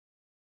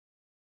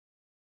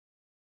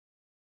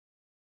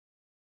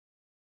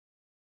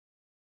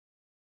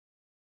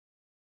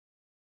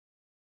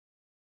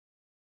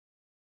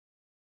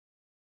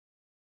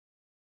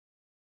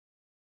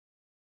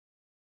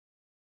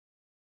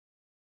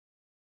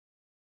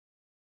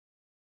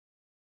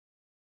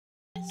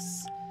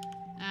piece.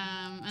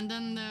 And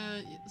then,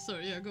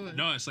 sorry, yeah, go ahead.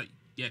 No, it's like,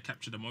 yeah,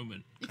 capture the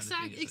moment.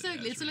 Exactly. It's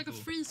like cool. a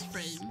freeze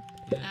frame,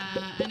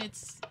 Yeah. and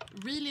it's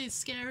really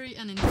scary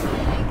and intriguing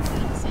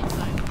at the same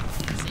time.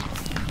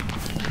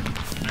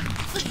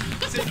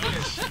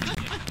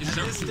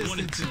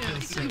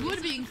 It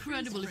would be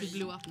incredible if it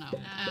blew up now.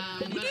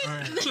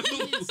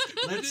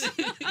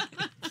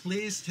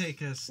 Please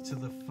take us to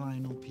the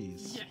final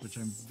piece, which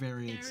I'm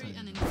very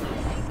excited about.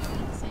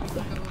 So you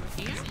can go over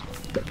here, and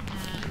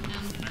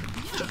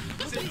yeah,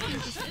 what do you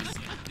think this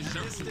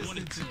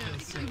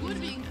is? It would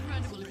be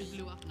incredible if it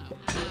blew up now.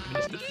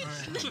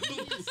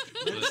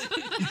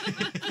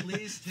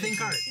 Please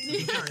think art.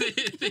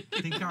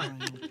 Think art.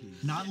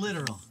 Not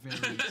literal.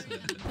 Very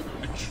excited.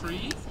 A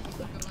tree?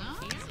 No, not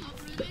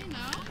really, no.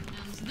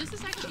 So this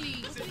is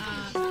actually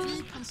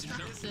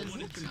reconstructed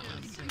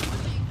watermelon.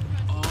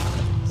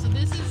 So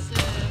this is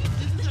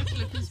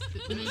actually a piece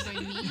made by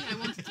me. I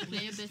wanted to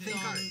play a bit on the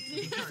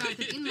fact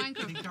that in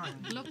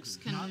Minecraft blocks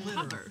can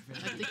hover,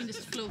 like they can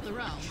just float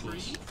around.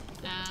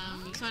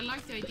 So I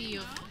like the idea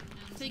of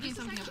taking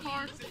something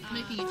apart,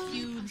 making it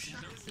huge,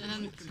 and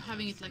then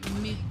having it like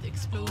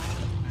mid-explosion.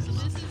 So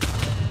this is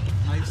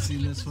I've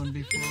seen this one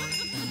before, and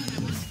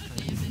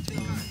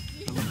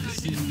I love the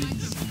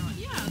scenes.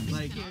 yeah,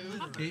 Like,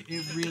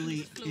 it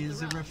really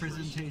is a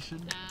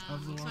representation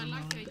of the so I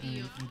like the watermelon,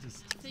 idea and of I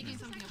just, taking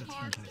something that's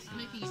apart, fantastic.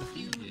 making it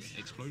huge,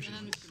 Explosion.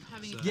 and then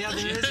having it. Yeah,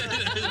 there is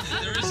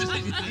There is a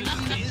thing.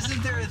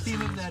 Isn't there a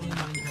theme of that in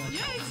Minecraft?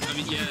 Yeah, I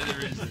exactly. mean, yeah,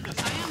 there is. I am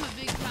a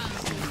big fan of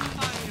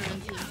fire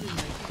and TNT in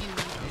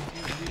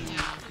Minecraft.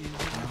 Yeah.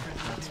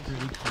 That's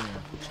pretty clear.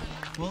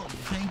 Well,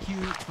 thank you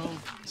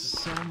both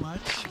so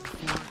much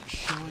for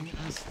showing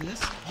us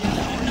this.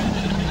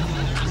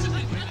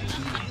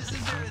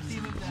 Isn't there a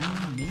theme of that? I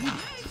mean, yeah,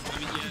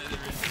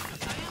 there is.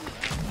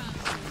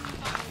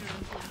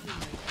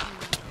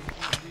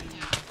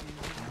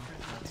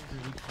 That's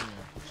pretty clear.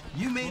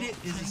 You Made It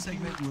is a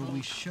segment where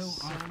we show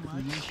our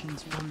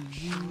creations for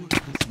you, the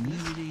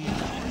community,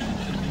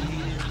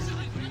 creators,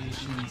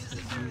 creations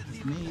that you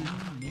have made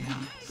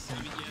and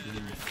sent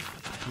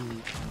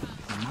through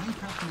the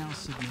Minecraft Now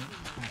Submit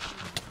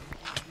hashtag.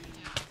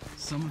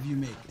 Some of you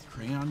make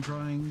crayon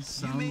drawings,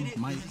 some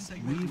might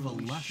weave a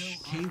lush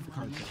cave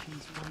carpet,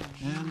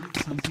 and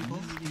some people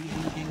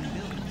even game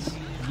builds.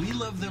 We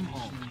love them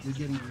all. We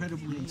get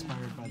incredibly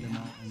inspired by them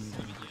all, and we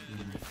love it when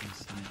you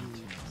send them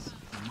to us.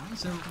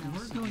 So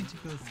we're going to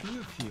go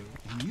through a few,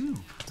 and you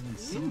can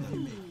sing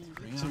them.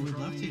 So we'd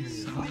love to hear your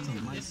thoughts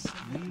on this.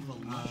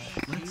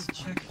 Let's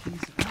check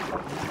these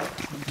out.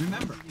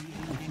 Remember,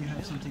 if you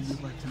have something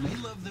you'd like to make,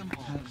 we love them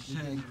all.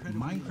 Hashtag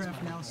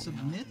Minecraft Now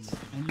Submit,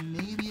 and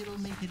maybe it'll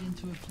make it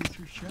into a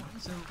future show.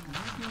 So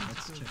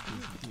let's check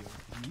these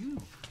out. You.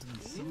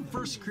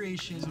 First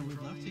creation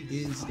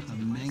is a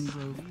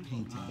mangrove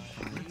painting by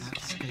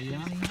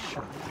Atskayani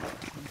Sharp.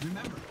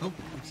 Remember,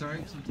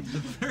 sorry. The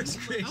first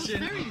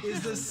creation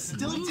is the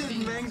stilted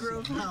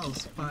mangrove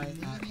house by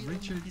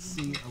Richard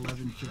C.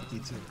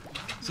 1152.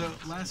 So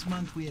last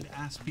month we had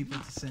asked people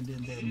to send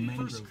in their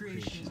mangrove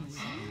creations.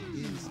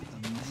 Is a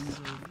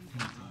mangrove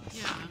painting.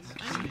 Yeah,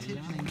 I really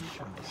like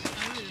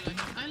it.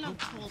 I love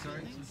tall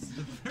buildings.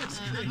 The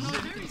first I'm creation. not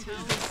very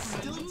tall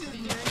from my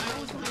movie. I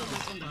always build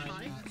this on the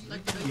high,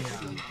 like the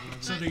Yeah.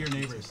 So do your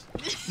neighbors.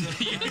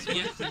 Yeah,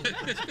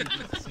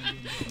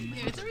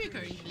 it's a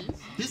recurring theme.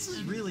 This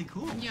is really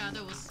cool. Yeah,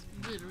 that was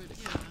really good.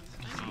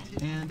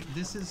 And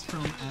this is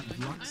from at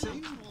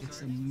Blocksay.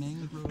 It's a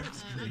mangrove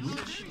witch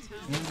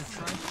and a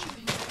tribe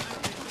chief.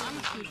 I'm a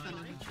huge fan of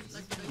witches.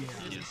 Like,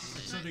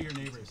 So do your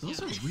neighbors.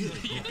 Those are really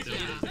cool.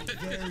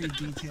 Very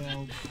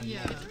detailed.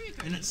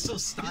 And it's so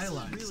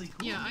stylized.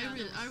 Yeah,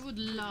 I would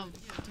love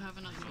to have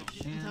another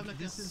witch. And have like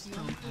This a is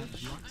small from at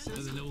Blocksay.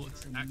 There's a little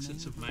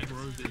accents of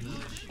mangrove in the.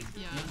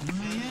 yeah. Oh,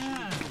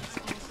 yeah.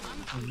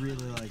 I Awesome.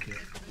 really like it.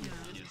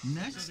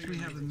 Next, we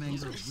have a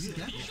mangrove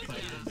sketch by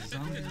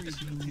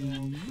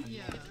Zombie.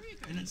 Yeah.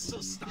 And it's so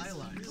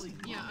stylized.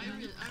 Yeah, I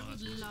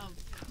would love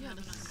to have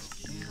like a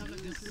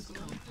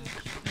small.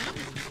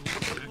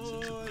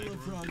 Oh, I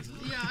love frogs.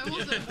 Yeah, I'm a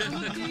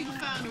big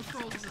fan of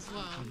frogs as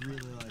well. I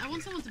really like I it.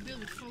 want someone to build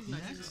with frog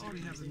legs. Next, we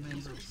have a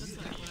mangrove That's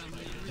like what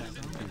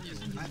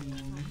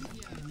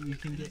I'm You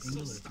can get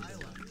English.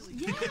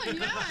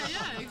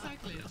 Yeah,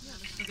 exactly.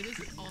 Okay, this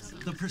is awesome.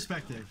 The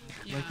perspective,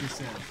 like you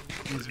said,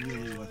 is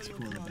really what's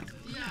cool about it.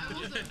 Yeah.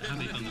 How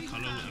they done the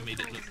color and made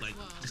it look like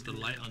just the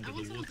light under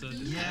the water.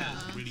 Yeah.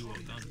 Really well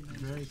done.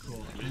 Very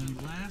cool. And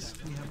last,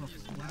 we have a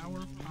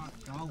flower pot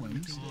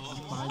golems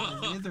by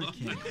the Wither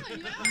King.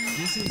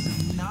 This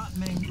is not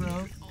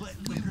mangrove, but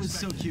it was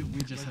so cute.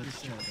 We just had to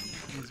show them.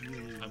 It was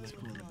really what's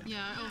cool about it.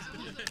 Yeah, I also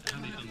believe that. How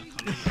they done the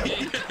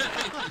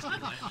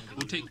color.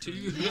 We'll take two.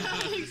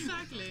 Yeah,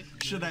 exactly.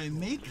 Should I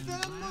make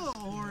them,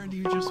 or do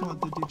you just want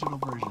the digital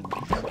version?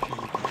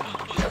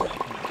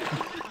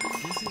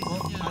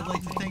 Well, I'd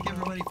like to thank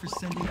everybody for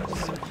sending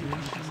us their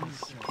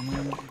creations,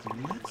 and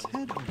let's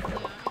head over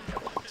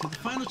to the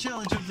final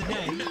challenge of the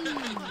day,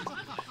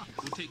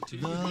 We'll take two.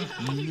 the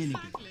mini.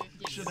 Exactly.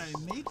 Should I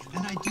make?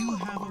 And I do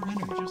have a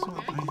winner. I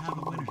have a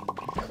winner.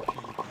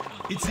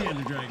 It's the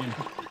Ender Dragon.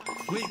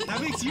 Wait,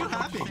 that makes you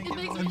happy. It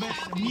makes I me bet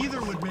happy.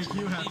 neither would make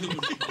you happy.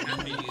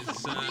 Happy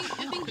is, I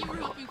think you were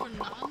hoping for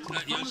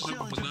none. yeah, just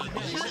hoping for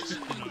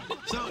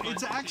that. So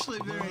it's actually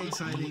very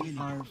exciting.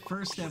 Our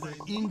first ever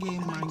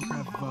in-game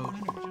Minecraft vote,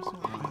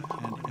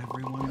 and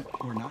everyone,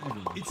 or not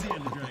everyone, it's the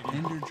Ender Dragon.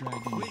 Ender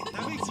Dragon. Wait,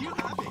 that makes you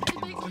happy.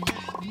 It makes me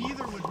happy.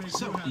 Neither would make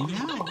you happy. So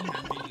now,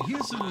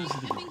 here's the rules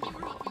of the I game. think you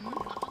were hoping for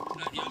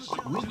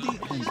none. With the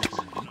Ender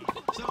Dragon,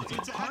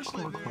 it's a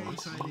parkour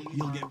course.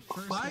 You'll get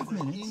 5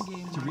 minutes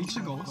to reach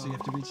the goal, so you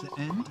have to reach the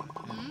end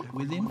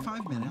within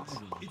 5 minutes.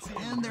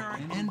 And there are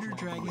Ender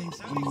Dragons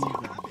in the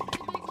ground.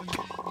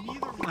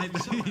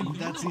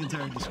 That's the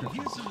entire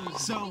description.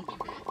 So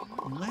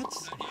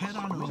let's head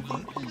on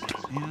over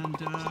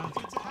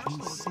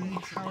and see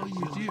how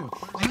you do.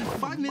 I mean,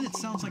 5 minutes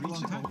sounds like a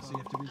long time. So you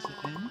have to reach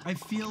the end. I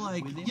feel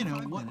like, you know,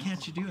 what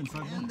can't you do in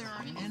 5 minutes? And there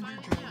are Ender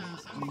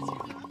Dragons in the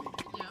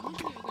ground. Yeah, I'm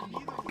hoping you're gonna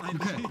need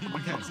Okay,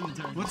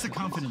 okay. What's the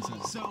confidence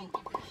in? So,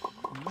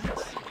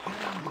 let's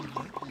head on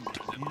over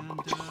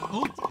and,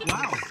 oh,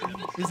 wow.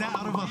 Is that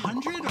out of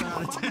 100 or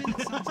out of 10?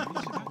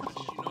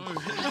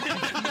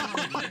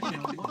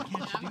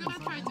 I'm gonna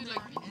try to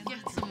like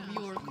get some of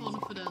your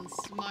confidence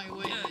my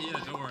way. Yeah,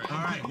 don't worry. All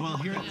right, well,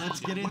 here, let's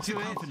get into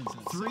it.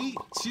 3,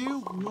 2,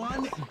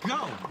 1,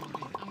 go.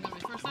 I'm gonna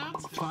be first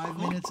out. 5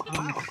 minutes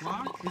on the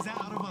clock. Is that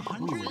out of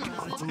 100 or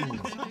out of 10?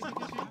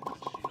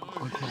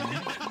 Okay.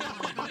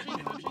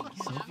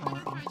 So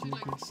far, off to a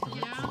good start,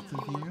 both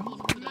of you.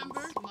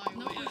 Remember,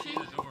 no pushing.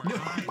 Don't worry.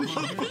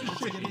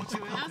 Let's get into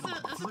it. As a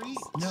 3,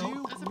 as 2,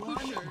 a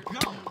pusher, go.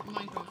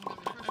 Minecraft, I'm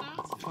gonna be first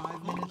out.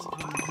 5 minutes on.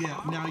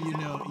 Yeah, now you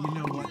know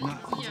what not.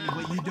 Yeah.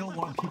 What you don't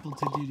want people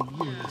to do to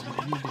you is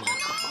what you do.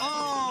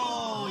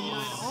 Oh, you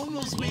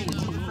almost made it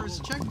to the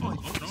first checkpoint.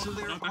 So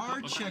there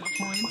are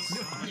checkpoints,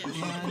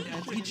 and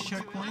at each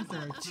checkpoint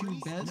there are 2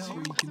 beds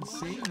where you can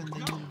save, and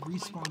then you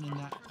respawn in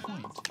that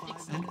point.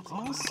 And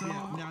also,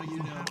 now you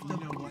know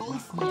what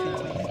both need to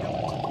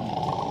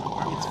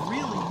It's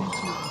really you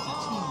two as a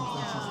team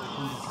versus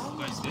the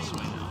Guys, this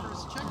way now.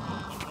 first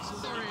checkpoint.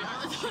 Sorry, I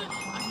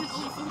can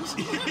only focus.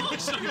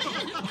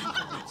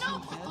 No!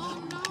 Oh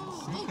no!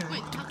 Oh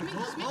wait, help me.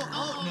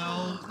 No.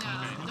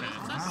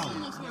 That's Wow.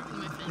 almost working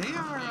my thing.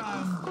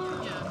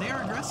 They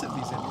are aggressive,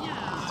 these enemies.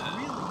 Yeah.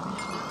 Really?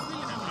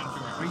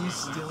 They're Are you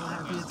still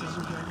happy it's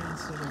Ender Dragon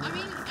instead of... I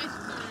mean, the thing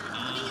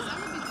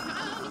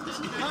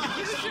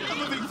is,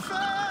 I'm a big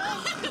fan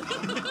of this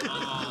dragon.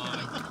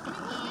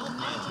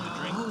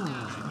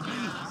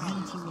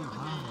 Into the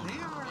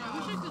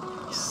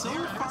lava. So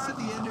far,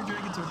 the Ender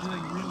Dragons are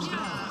doing really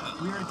well.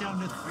 We are down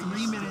to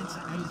 3 minutes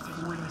and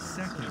 40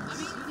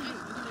 seconds.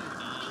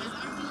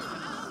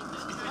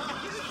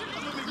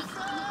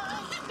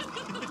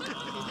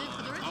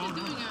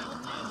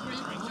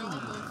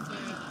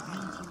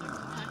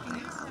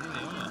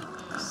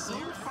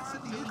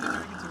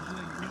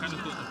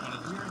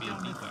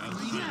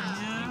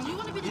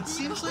 It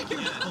seems like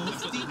you're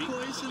both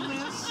decoys in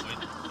this.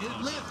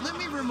 Let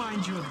me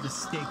remind you of the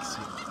stakes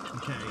here,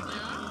 okay?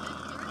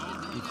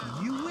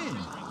 If you win,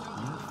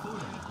 your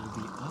photo will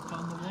be up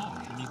on the wall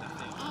of the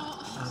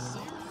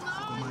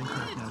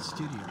Minecraft Now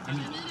studio. I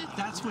mean,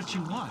 that's what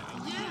you want.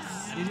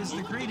 Yes. It is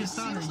the greatest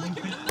honor you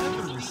could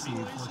ever receive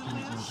working at one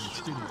of our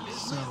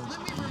studios. So I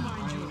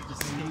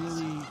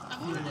really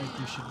feel like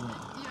you should win.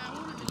 Yeah, I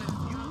want to do like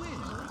You win.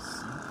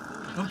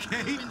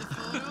 Okay. in the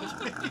photo.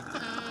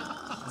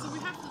 So we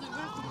have to do it.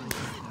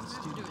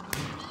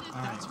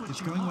 All right,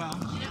 it's going well.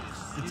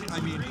 Yes. I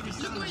mean, Look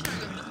at my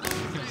dragon.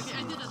 Okay,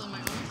 I did that on my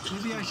own.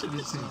 maybe I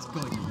shouldn't say it's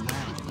going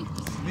well.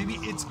 Maybe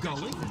it's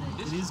going.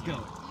 It is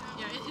going.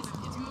 Yeah, it's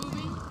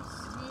moving. It's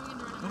moving in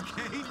the right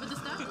direction. Okay. But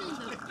does that mean that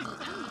the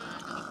end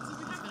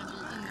of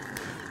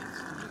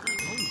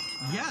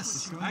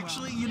Yes.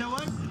 Actually, you know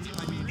what?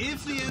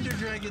 If the Ender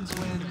Dragons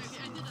win,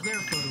 their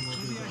photo will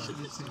be there.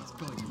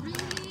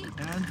 Really?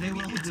 And they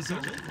will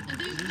deserve it. And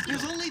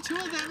There's only 2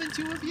 of them and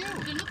 2 of you.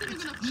 they're not even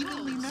gonna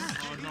Evenly pose.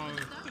 matched. Oh no.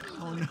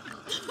 Oh no.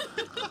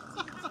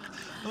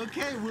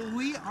 Okay, well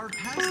we are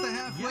past the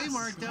halfway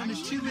mark, down to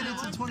 2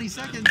 minutes and 20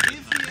 seconds,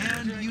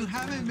 and you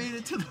haven't made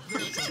it to the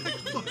first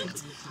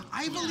checkpoint.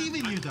 I believe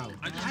in you though.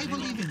 I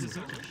believe in you.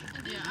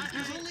 Yeah,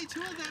 There's only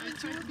 2 of them and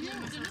 2 of you. they're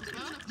not even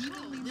gonna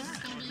Evenly This is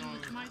matched. gonna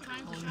be my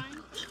time to shine.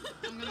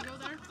 I'm gonna go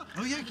there.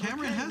 Oh yeah,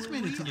 Cameron has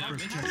made it to the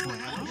first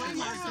checkpoint. Oh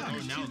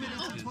yeah. 2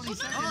 minutes and 20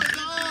 seconds.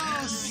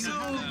 Oh, so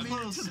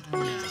close.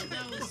 Yeah,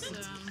 that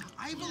was.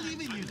 I believe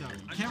in you though.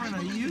 Cameron,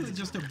 are you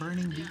just a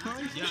burning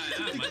decoy? Yeah,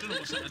 I am. I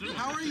don't know.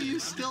 How are you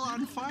still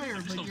on fire?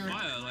 But on you're.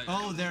 fire, like-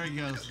 Oh, there he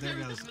goes. There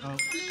he goes. Oh.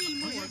 Flail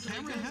more. Yeah,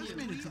 Cameron has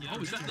made it to the Oh,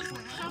 is first that the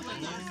checkpoint. Shout out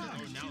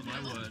loud. now my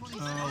word.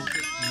 Oh,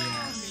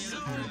 yes.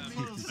 Cameron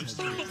kicked his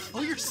head.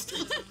 Oh, you're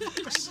still.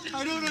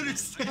 I don't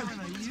understand. Cameron,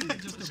 are you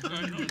just a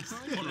burning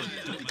decoy? Hold on.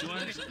 Do I?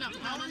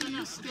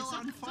 No. Still It's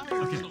on not- fire. it's not-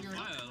 Okay. On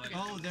fire, like.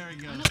 Oh, there he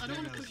goes. I don't There he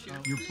wanna goes. push you.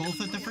 Oh, you're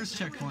both at the first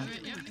checkpoint.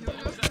 Yeah, here we go.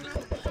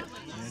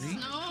 Ready?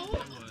 No.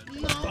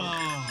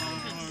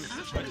 Oh.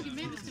 I'm trying to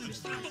maybe it's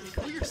gonna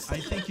I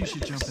think you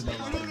should jump in the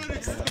lava. I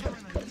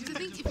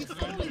think if you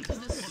fall into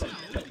the snow,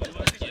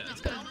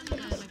 it's gonna be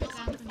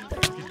like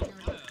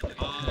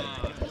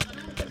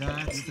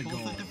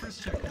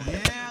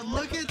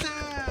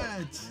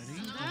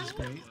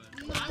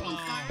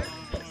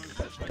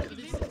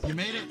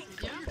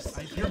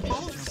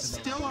both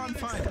still on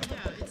fire.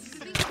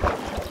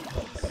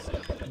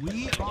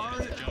 We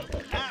are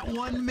at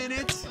 1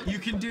 minute. You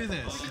can do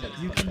this.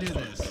 You can do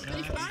this.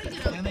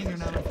 Anna, you're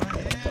not on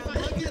fire.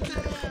 Look at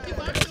that. If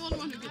I'm the only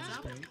one who gets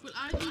up, will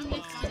I be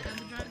next to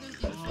the dragon in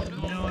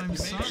photo? No, I'm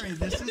sorry.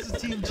 This is a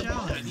team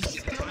challenge.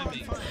 Still on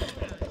fire.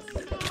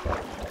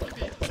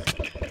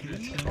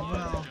 We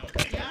are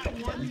at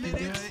 1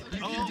 minute.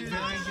 Oh,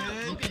 very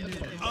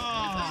good.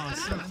 Oh,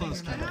 so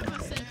close.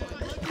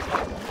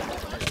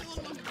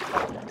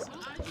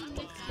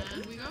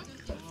 And we go.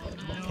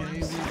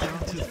 Okay, we're down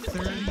to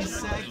 30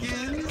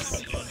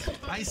 seconds.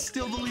 I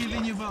still believe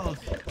in you both.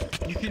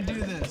 You can do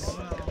this. Oh,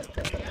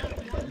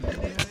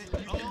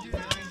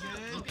 very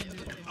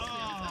good.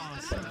 Oh,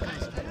 so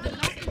close. The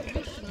last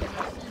vision of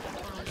my feet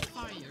are on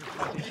fire.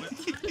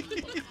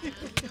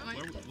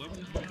 Where were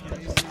you?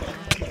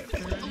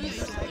 30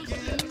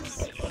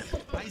 seconds.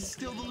 I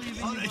still believe in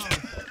you both.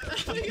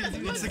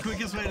 It's the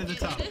quickest way to the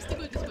top. It is the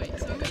quickest way.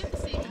 So we have to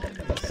see. And then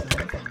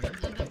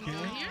we go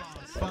here.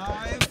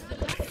 5,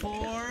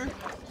 4,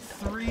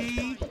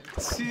 3,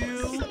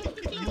 2,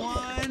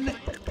 1,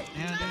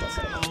 and it's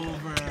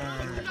over.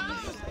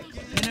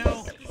 You know,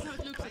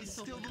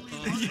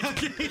 This is how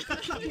it looks at the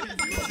top.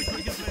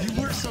 you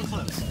were so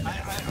close. I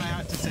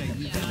have to say,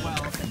 you did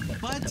well.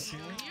 But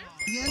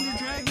the Ender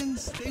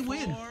Dragons, they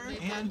win.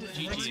 And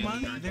next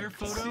month, their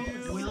photo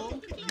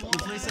will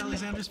replace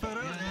Alexander's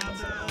photo,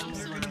 and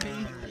they're going to be...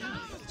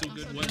 It's all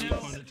good. One of the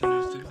opponent to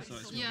lose to, so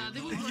it's Yeah,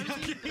 they will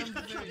work it, but I'm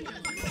very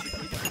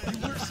good.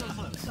 You were so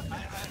close.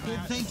 Well,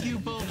 thank you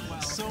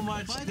both so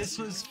much. This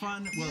was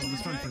fun. Well, it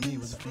was fun for me.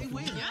 Was it fun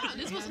for you? Yeah,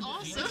 this was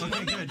awesome.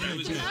 Okay, good.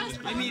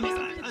 I mean,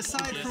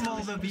 aside from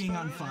all the being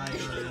on fire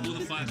and all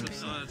the five of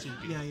sides.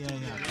 yeah.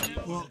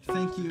 Well,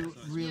 thank you.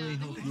 Really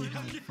hope you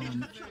had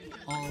fun.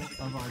 All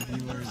of our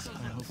viewers,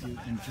 I hope you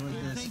enjoyed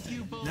this. Thank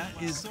you both. That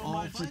is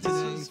all for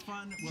today.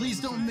 Please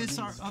don't miss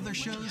our other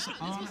shows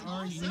on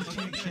our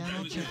YouTube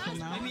channel. Check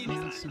them out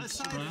and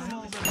subscribe.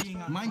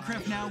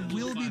 Minecraft Now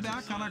will be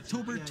back on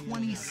October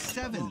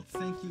 27th.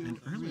 Thank you. And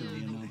earlier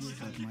we announced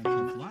that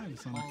Minecraft Live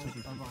is on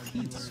October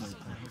 15th, so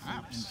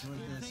perhaps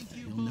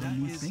you'll know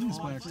new things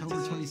by October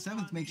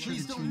 27th. Make sure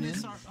to tune in, and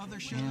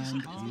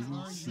we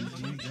will see you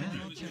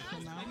then.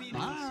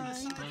 Bye.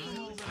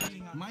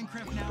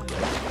 Minecraft Now will be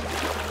back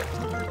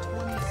on October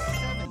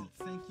 27th.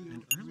 Thank you.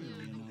 And earlier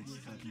we announced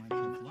that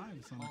Minecraft Live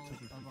is on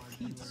October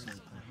 15th, so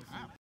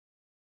perhaps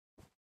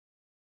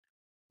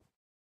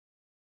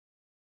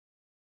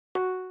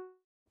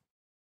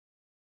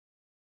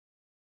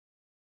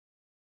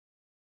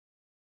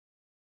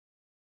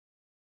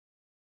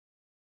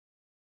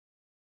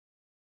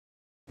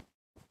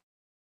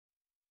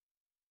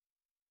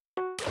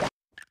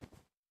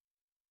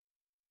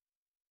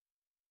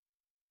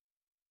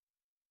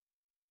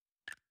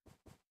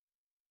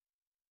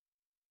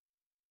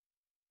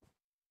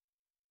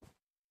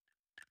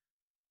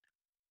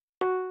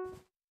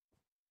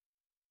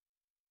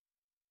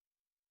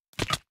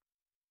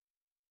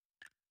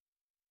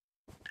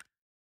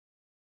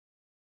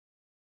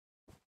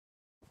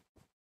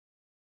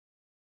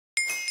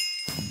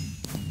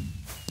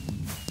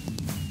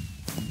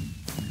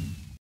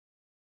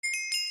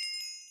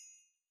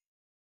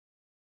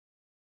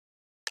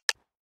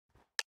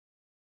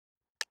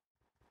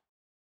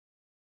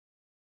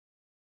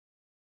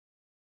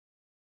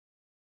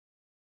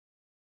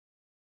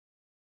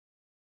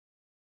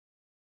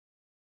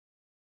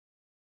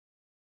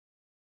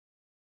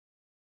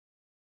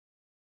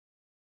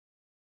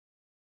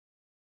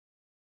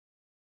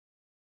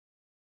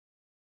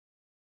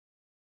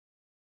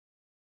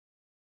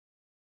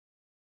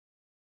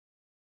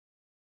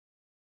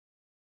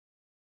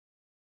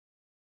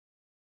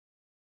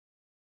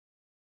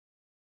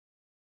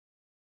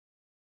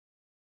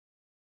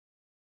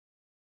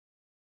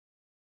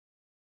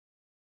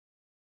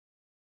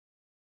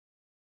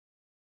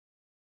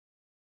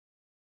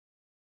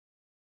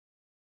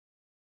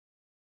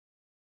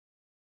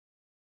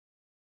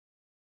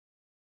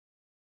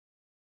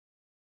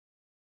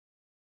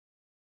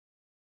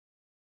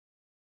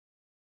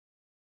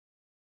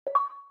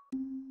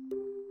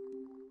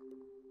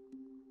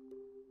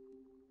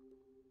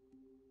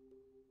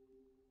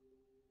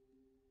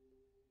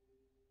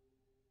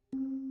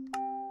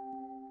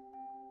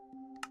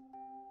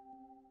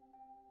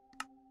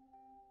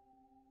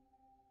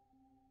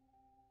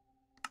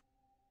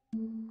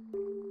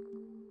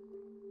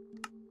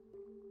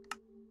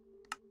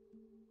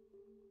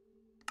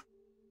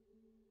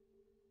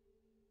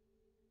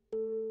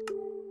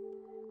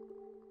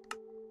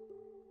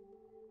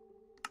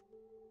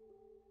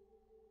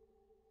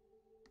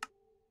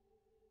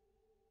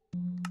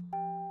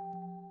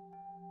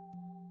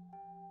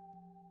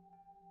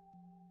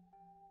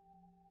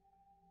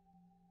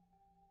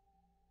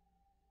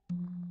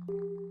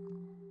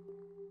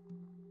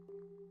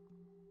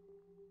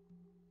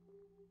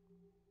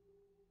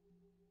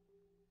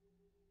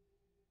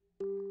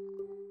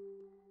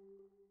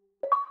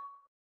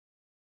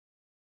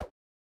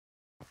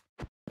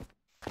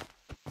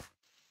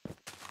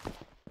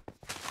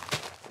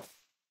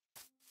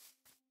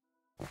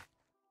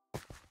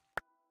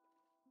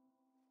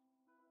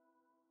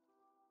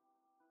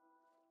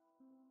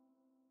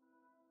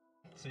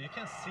So you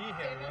can see here.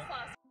 Famous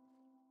last.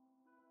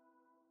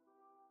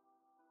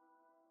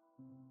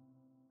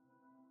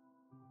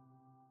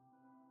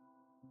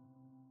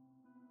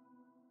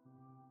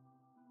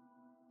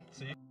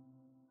 So you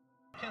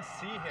can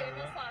see here.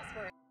 Famous last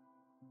words.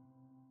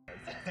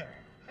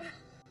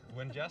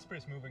 When Jasper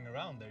is moving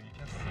around there, you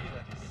can see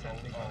that he's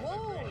sending out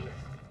Whoa. vibrations.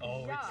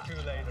 Oh, Yeah. it's too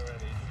late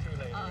already. It's too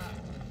late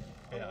already.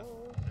 Yeah.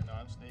 Oh. No,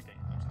 I'm sneaking.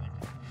 I'm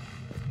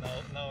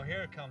sneaking. Now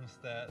here comes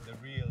the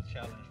real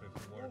challenge with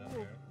the warden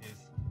here. Is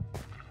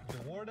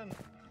the warden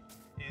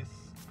is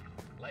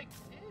like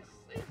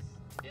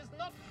is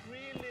not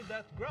really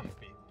that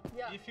grumpy.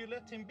 Yeah. If you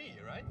let him be,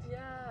 right?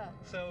 Yeah.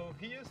 So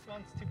he just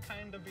wants to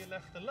kind of be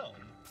left alone.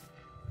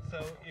 So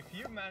if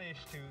you manage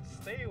to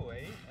stay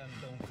away and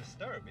don't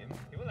disturb him,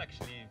 he will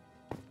actually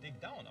dig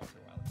down after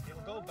a while.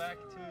 He'll go back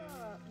to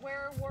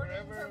where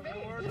wardens wherever are made.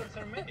 the wardens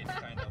are made,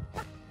 kind of.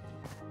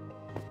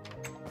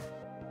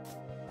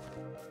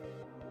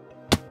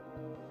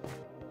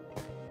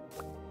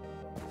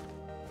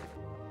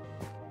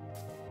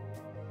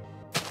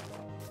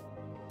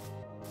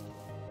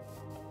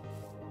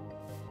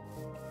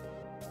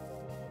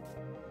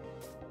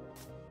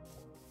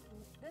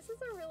 This is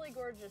a really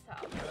gorgeous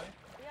house. Okay?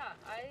 Yeah,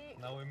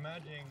 Now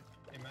imagine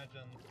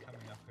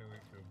coming up here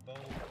with your bow.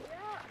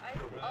 Right.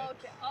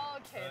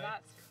 Okay, Right.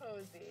 that's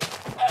cozy.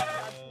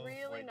 That's Oh.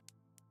 really Wait.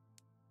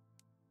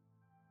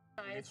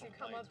 nice. some You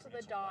come lights, up to we the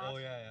need some lights. dock. Oh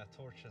yeah,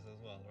 torches as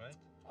well, right?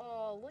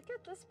 Oh, look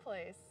at this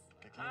place.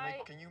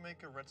 Okay, can you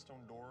make a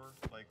redstone door,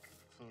 like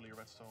fully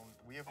redstone?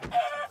 We have redstone,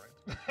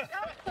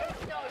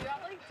 right? No, you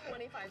have like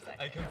 25 seconds.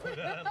 I can put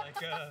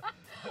like a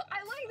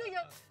I like that you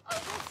have a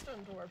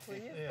redstone door,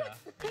 please. yeah.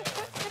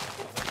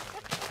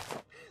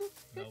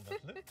 No, but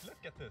look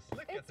at this.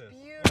 Look at It's this.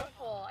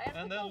 beautiful. And,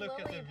 And with then the look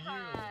at the lily view,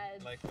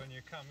 pads. like when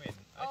you come in.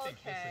 I think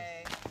this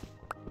Okay. is.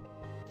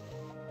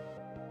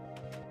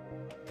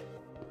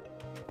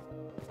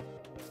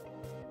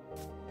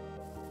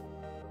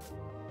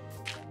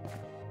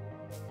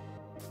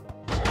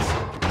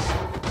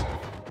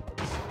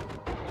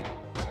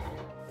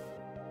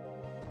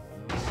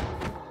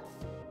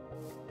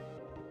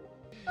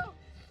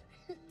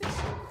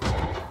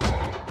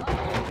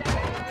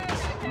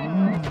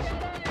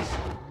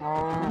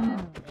 Oh.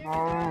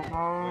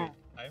 Wait,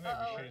 I maybe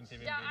Uh-oh. shouldn't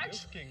even Yeah, be actually-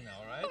 looking now,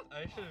 right?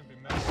 I shouldn't be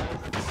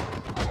memorizing.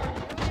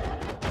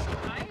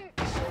 I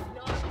would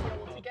not be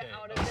able to get Okay,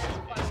 out of this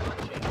by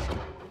watching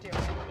you do it.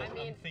 I I'm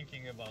mean,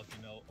 thinking about,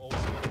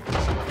 opening.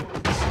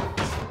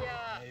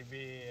 yeah,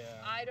 Maybe.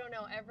 I don't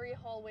know. Every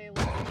hallway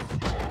looks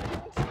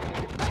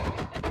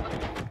different.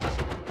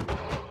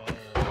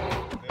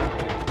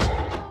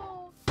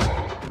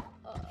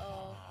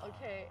 Uh-oh.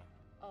 Okay.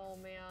 Oh,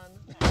 man.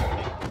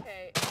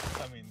 Okay.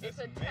 I mean, this It's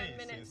a maze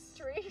 10-minute is.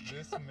 streak.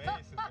 This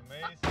maze is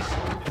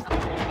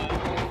amazing.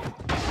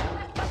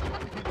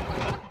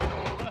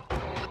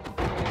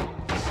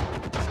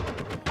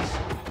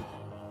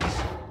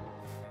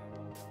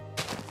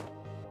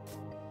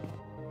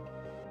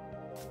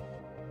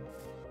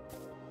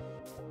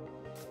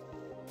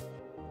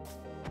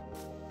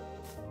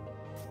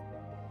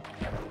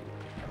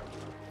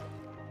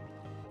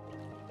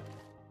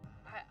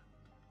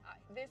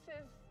 This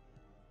is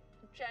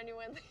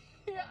genuinely.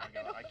 Oh my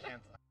god, I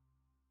can't.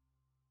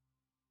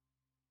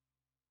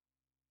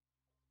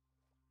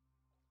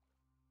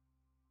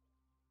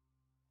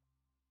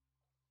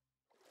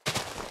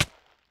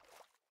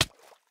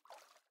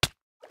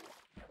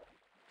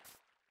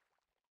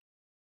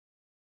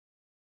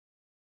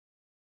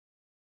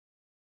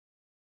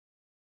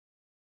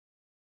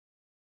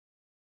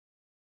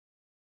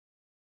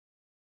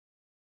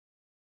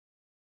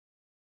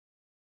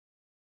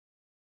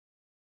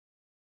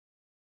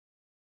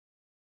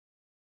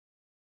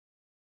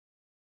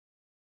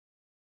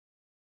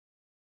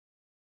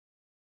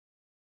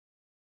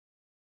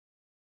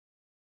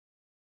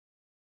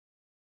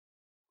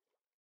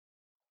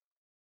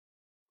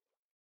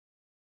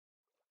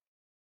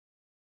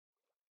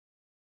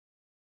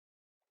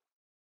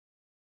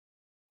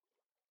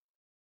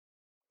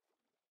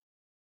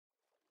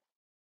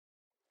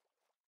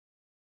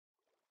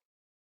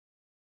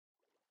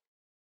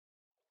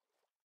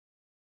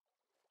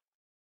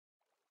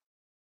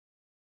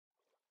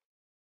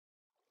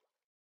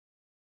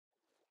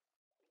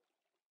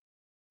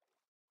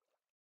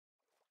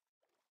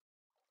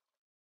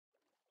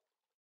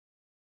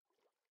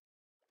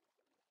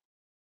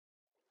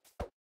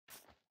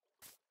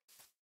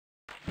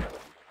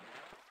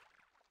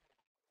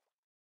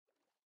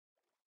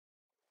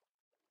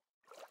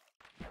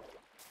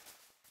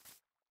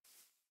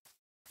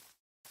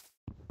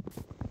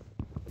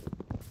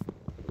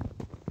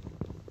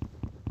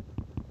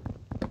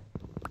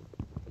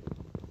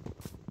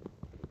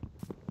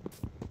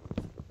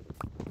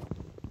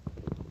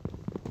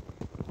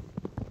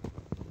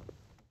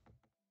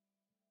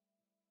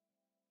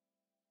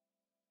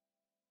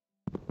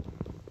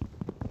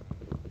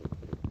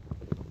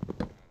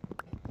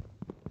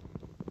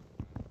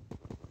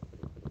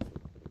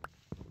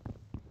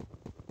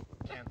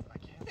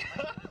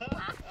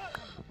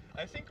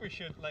 I think we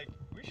should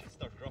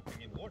start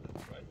dropping in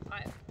wardens, right?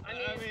 I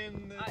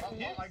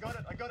Oh, I got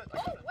it. I got it.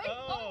 Oh, wait.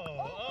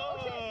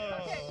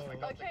 Okay. I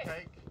got the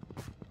cake.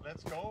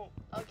 Let's go.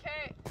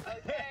 Okay.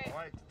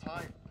 Right,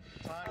 time.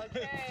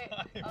 Okay.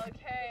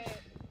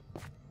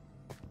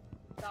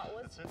 That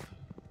was That's it.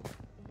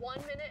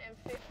 1 minute and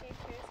 52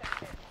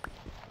 seconds.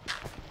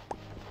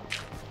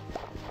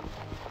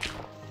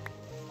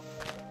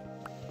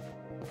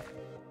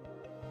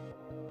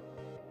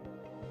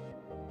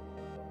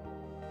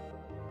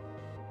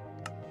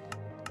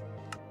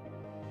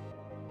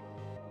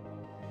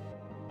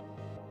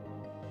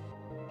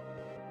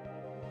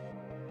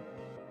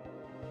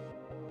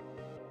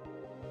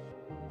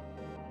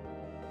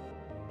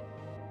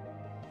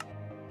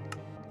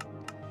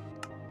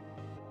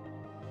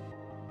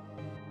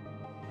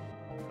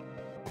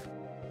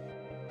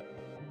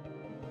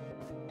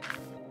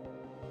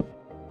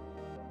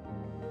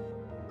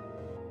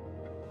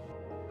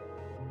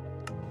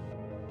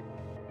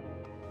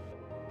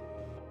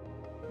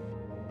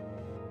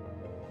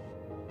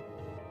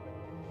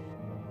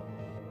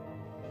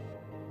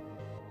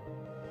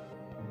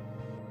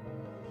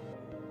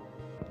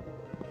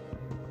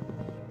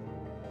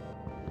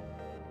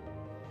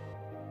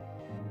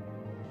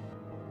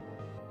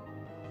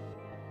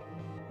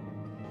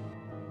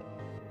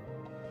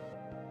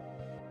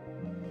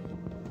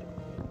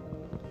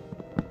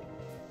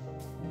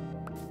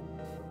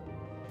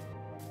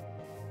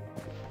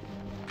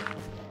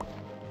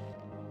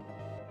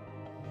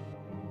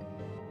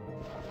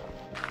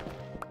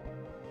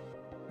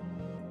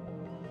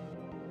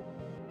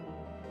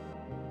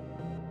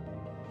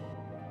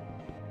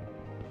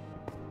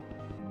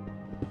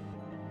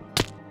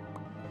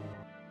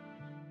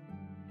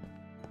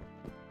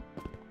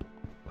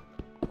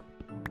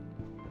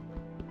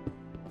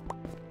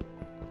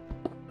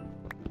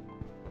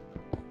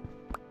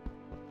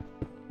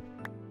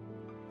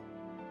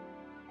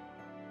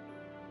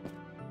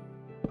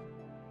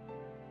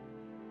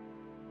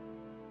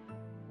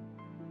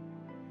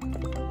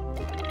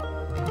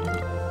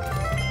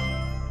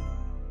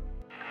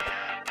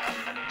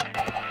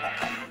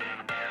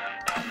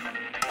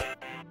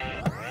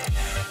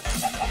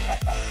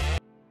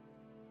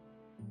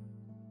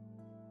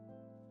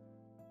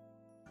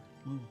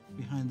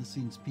 Behind the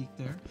scenes peek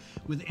there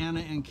with Anna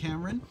and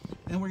Cameron,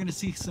 and we're gonna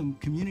see some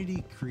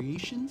community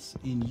creations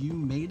in You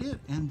Made It,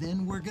 and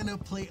then we're gonna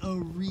play a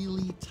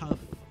really tough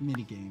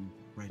mini game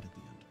right at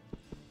the end.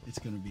 It's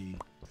gonna be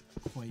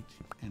quite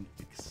an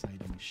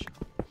exciting show.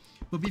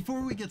 But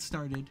before we get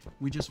started,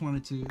 we just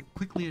wanted to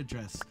quickly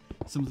address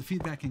some of the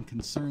feedback and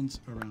concerns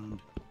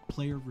around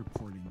player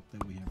reporting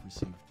that we have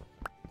received.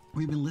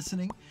 We've been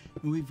listening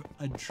and we've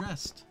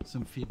addressed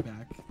some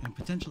feedback and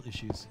potential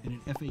issues in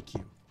an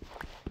FAQ.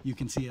 You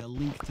can see a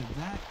link to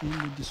that in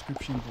the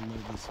description below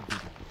this video.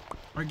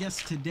 Our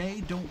guests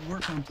today don't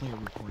work on player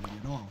reporting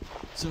at all,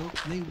 so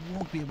they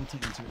won't be able to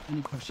answer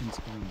any questions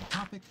around the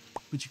topic,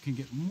 but you can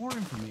get more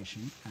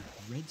information at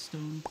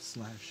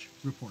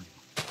redstone/reporting.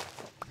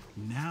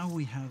 Now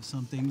we have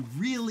something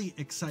really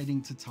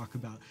exciting to talk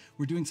about.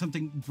 We're doing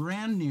something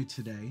brand new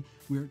today.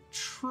 We're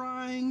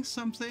trying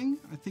something.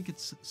 I think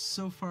it's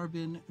so far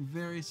been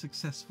very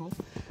successful.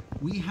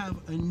 We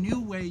have a new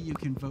way you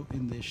can vote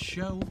in this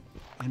show,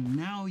 and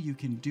now you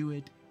can do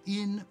it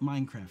in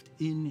Minecraft,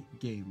 in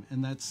game.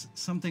 And that's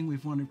something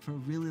we've wanted for a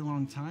really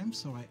long time,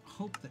 so I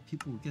hope that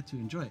people will get to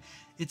enjoy it.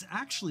 It's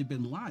actually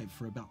been live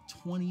for about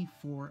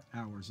 24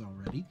 hours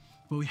already,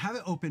 but we have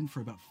it open for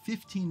about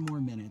 15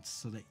 more minutes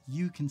so that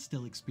you can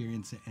still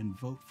experience it and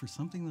vote for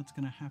something that's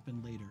going to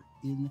happen later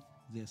in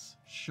this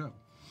show.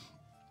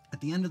 At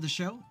the end of the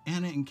show,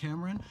 Anna and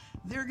Cameron,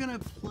 they're going to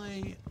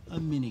play a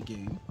mini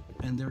game,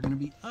 and they're going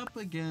to be up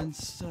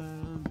against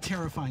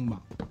Terrifying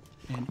Mob.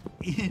 And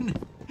in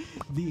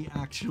the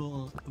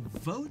actual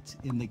vote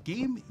in the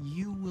game,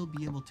 you will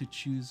be able to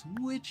choose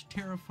which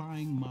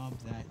terrifying mob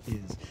that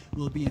is.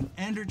 Will it be an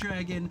Ender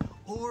Dragon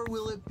or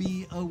will it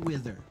be a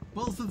Wither?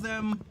 Both of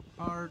them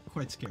are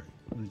quite scary.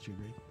 Wouldn't you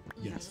agree?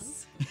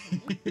 Yes.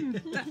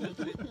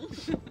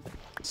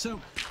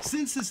 So,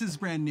 since this is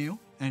brand new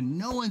and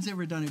no one's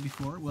ever done it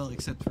before, well,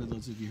 except for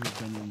those of you who've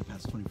done it in the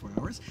past 24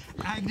 hours,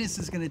 Agnes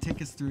is going to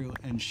take us through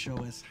and show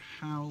us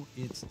how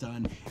it's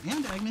done.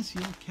 And Agnes,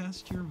 you'll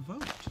cast your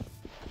vote.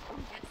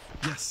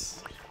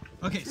 Yes.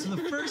 Okay, so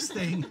the first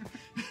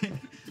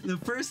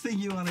thing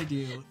you want to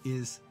do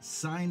is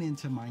sign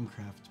into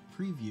Minecraft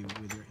Preview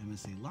with your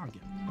MSA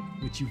login,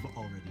 which you've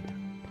already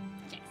done.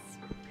 Yes.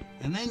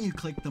 And then you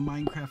click the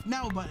Minecraft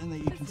Now button that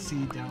you can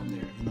see down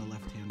there in the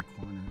left-hand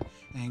corner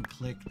and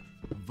click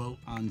Vote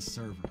on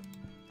Server.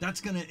 That's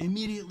going to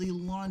immediately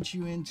launch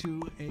you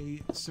into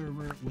a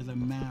server with a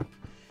map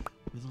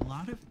with a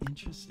lot of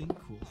interesting,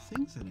 cool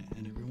things in it,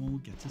 and everyone will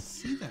get to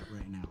see that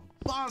right now.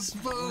 Boss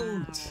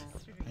vote!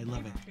 Wow. I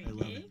love it. I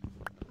love it.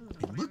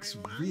 It looks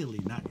really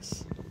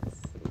nice.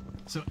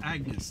 So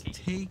Agnes,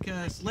 take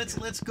us.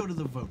 Let's go to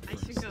the vote I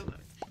first. should go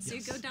vote. So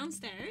Yes. you go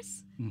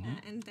downstairs,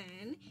 Mhm. and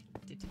then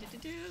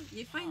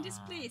you find this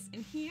place,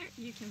 and here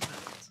you can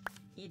vote.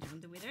 either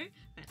on the Wither,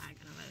 but I'm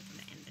gonna vote on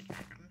the Ender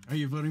Dragon. Are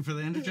you voting for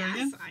the Ender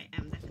Dragon? Yes, I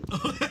am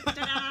definitely.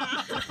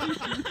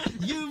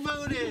 Ta-da! You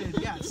voted!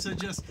 Yeah, so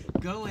just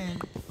go in,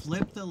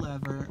 flip the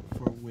lever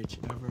for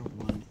whichever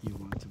one you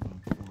want to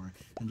vote for.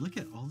 And look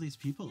at all these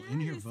people in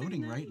here It's so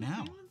voting right nice.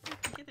 now. We all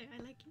vote together.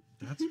 I like it.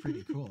 That's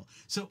pretty cool.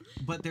 So,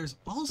 but there's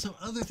also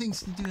other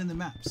things to do in the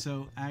map.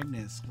 So,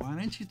 Agnes, why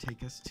don't you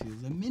take us to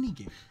the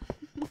minigame?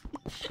 I'm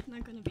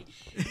not gonna be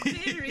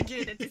very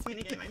good at this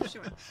minigame, I'm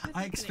sure. What's I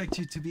happening? expect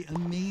you to be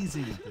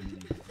amazing at the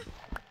minigame.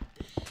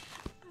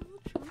 I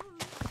will try.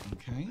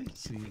 Okay,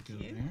 so you go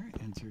Q. there,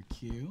 enter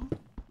Q.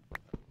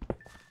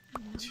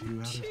 Number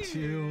 2 out of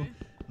 2.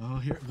 Oh,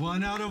 here,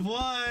 1 out of 1.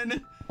 Are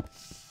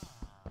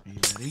you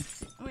ready?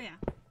 Oh yeah.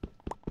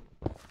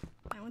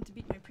 I want to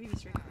beat my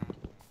previous record.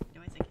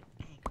 Otherwise I get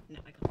angry. No,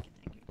 I can't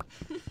get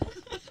angry.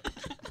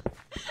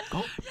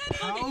 Oh,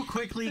 how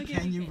quickly Okay,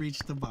 can you okay. reach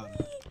the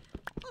bottom?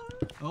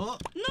 Oh,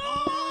 No,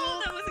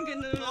 oh, that wasn't good.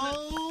 No, no, no.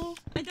 oh.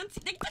 I don't see.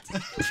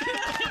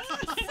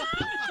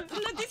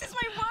 No, this is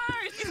my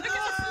worst. It's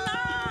because it's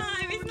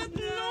live. It's not.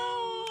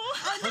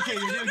 No. Okay,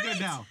 you're doing good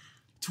now.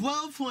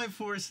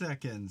 12.4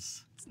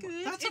 seconds. It's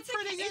good. That's a It's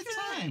pretty okay, good it's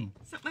okay. time.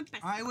 It's not my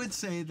best. I would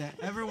say that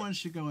everyone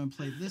should go and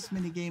play this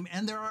minigame,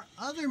 and there are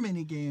other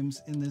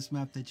minigames in this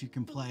map that you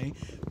can play.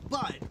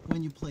 But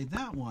when you play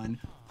that one,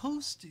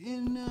 post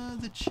in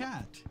the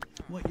chat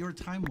what your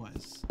time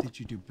was. Did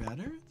you do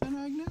better than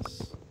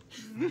Agnes?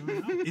 I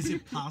don't know. Is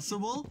it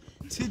possible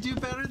to do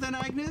better than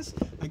Agnes?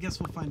 I guess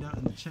we'll find out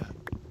in the chat.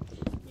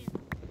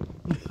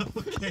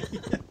 Okay.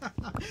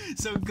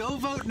 So go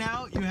vote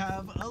now. You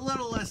have a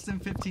little less than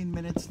 15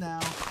 minutes now,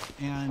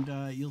 and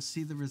you'll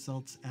see the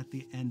results at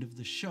the end of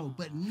the show.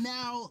 But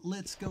now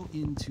let's go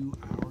into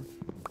our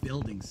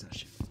building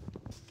session.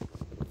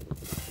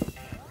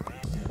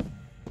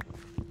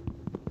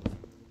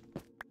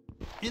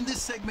 In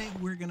this segment,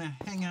 we're going to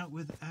hang out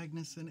with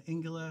Agnes and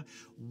Ingela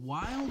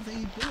while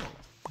they build.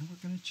 And we're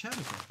going to chat a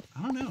bit.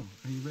 I don't know.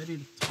 Are you ready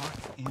to talk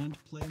and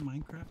play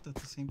Minecraft at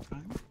the same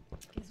time?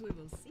 Guess we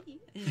will see.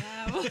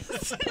 Yeah, well,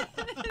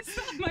 it's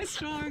not my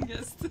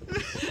strongest.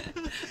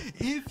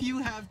 If you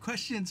have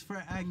questions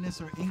for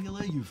Agnes or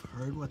Ingela, you've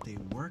heard what they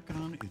work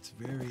on. It's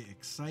very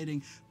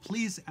exciting.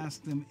 Please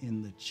ask them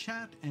in the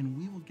chat, and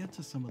we will get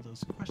to some of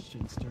those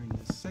questions during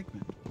this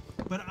segment.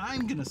 But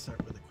I'm going to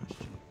start with a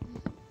question.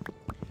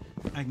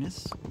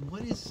 Agnes,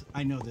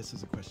 I know this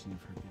is a question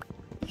you've heard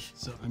before,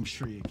 so I'm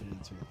sure you can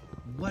answer it.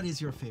 What is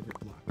your favorite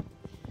block?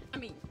 I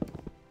mean,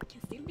 it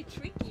can still be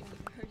tricky even if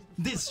you heard it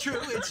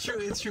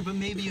before. It's true, but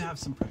maybe you have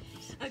some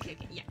practice. Okay,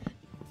 yeah.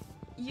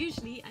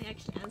 Usually I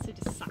actually answer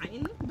the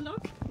sign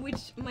block,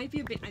 which might be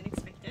a bit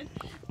unexpected.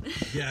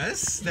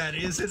 Yes, that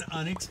is an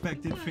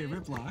unexpected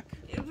favorite block.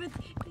 But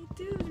I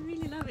do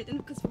really love it,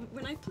 and because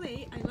when I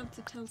play, I love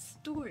to tell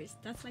stories.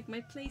 That's like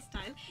my play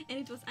style, and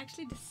it was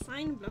actually the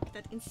sign block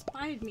that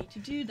inspired me to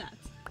do that.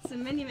 So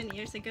many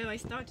years ago, I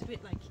started with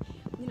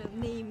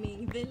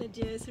naming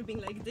villages or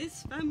being like,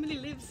 this family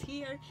lives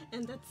here,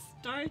 and that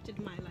started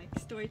my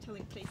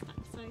storytelling play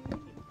style. So I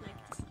really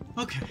like the sign.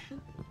 Okay.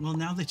 Well,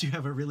 now that you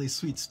have a really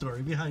sweet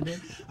story behind it,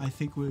 I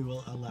think we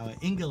will allow it.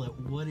 Ingela,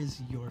 what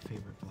is your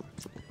favorite block?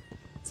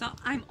 So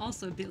I'm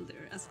also a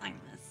builder, as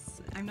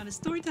Agnes. I'm not a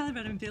storyteller,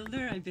 but I'm a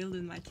builder. I build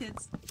with my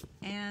kids.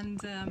 And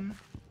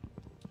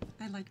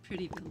I like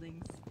pretty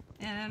buildings.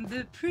 And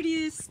the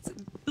prettiest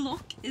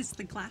block is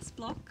the glass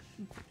block,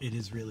 It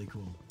is really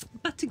cool.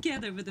 but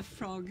together with the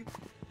frog.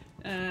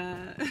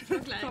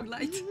 Frog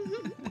light.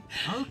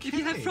 Okay. If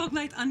you have frog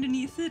light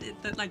underneath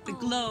it, the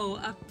glow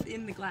up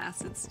in the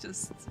glass, it's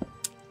just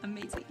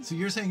amazing. So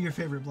you're saying your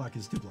favorite block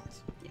is 2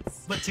 blocks,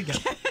 Yes. but together.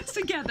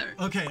 Together.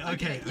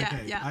 Okay.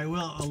 Yeah. I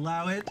will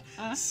allow it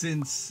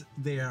since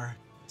they are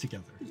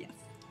together. Yes.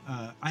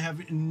 I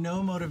have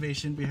no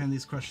motivation behind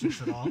these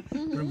questions at all, but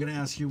I'm going to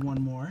ask you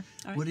one more.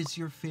 All right. What is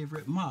your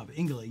favorite mob?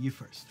 Ingela, you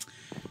first.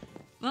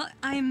 Well,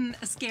 I'm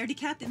a scaredy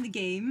cat in the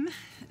game,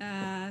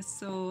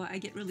 so I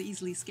get really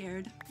easily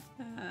scared.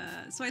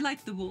 So I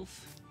like the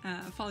wolf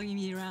following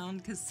me around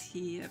because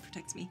he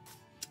protects me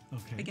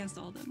Okay. against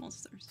all the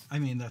monsters. I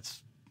mean, that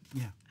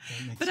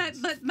makes sense.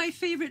 But my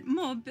favorite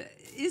mob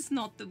is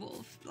not the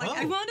wolf.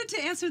 I Oh. wanted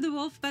to answer the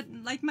wolf, but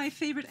my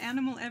favorite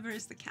animal ever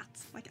is the cat.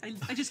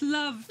 I just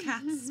love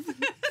cats.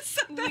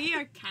 We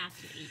are cat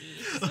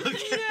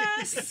ladies.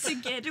 Yes.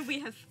 Together we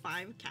have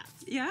 5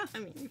 cats. Yeah. I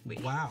mean, if we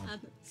Wow. add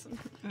some.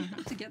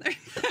 Together.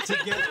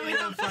 Together we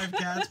have 5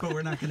 cats, but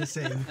we're not going to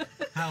say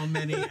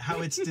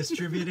how it's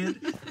distributed.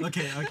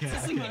 Okay.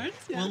 Smart,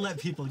 yeah. We'll let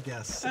people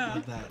guess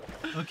about that.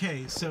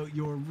 Okay, so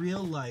your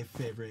real life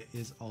favorite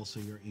is also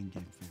your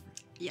in-game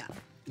favorite. Yeah.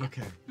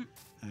 Okay.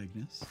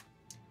 Agnes?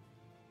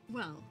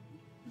 Well,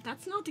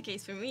 that's not the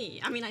case for me.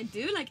 I mean, I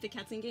do like the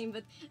cats in game,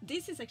 but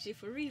this is actually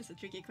for real a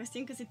tricky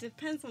question because it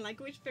depends on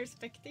which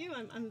perspective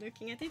I'm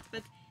looking at it.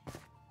 But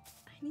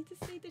I need to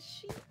say the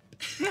sheep.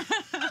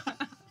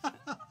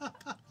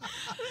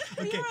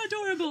 Okay. You're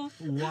adorable.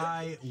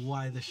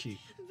 Why the sheep?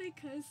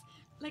 Because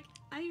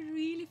I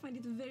really find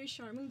it very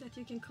charming that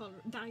you can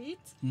dye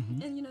it,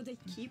 and they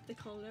keep the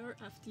color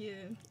after you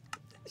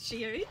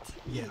share it,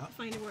 Yeah.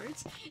 find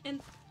words,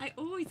 and I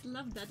always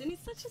love that. And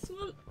it's such a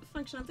small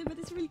functionality, but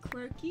it's really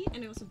quirky,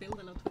 and I also build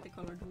a lot with the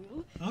colored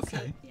wool. Okay.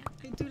 So, yeah,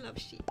 I do love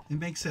sheep. It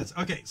makes sense.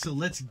 Okay, so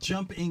let's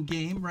jump in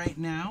game right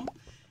now,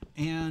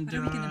 and What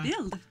are we gonna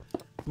build?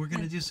 we're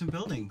gonna do some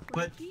building.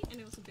 But Quirky,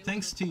 and I also build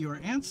thanks a to your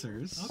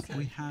answers, lot.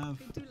 we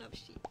have I do love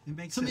sheep. it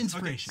makes Some sense.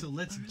 inspiration. Okay, so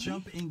let's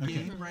jump in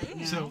game right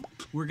now. So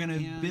we're gonna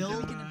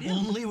build build?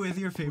 only with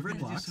your we're favorite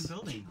gonna blocks. do some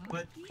building.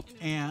 But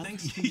And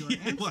thanks to your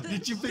answers, why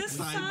did you pick The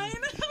sign? sign?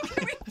 How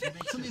can we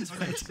Some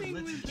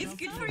inspiration. It's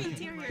good for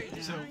interior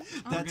design.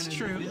 So That's we're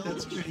true. gonna build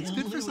That's true. It's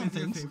good only for some with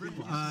your things. favorite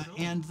blocks.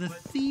 And the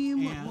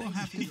theme And will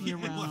have to be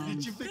why around.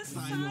 did you pick The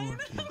sign? sign?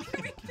 How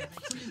can we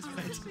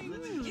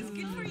It's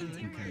good for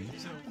interior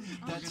design.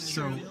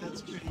 So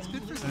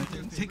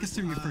take us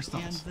through your first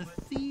And thoughts. the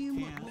theme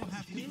will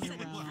have to be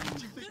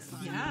around.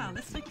 Yeah,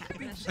 let's make cat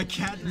mansion. A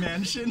cat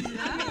mansion.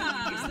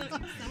 Yeah.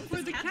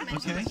 For the cat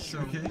mansion.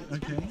 Okay,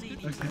 okay.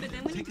 But then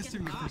when Take you us get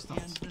through your first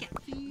thoughts. the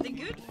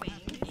good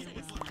thing is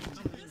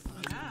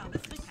Yeah,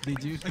 let's make They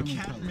do A come in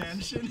cat colors,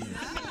 mansion.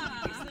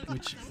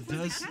 which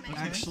does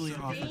actually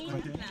offer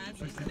quite.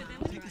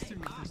 Take us through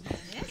your first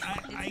thoughts.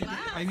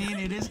 I mean,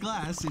 it is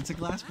glass. It's a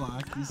glass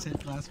block. You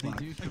said glass block.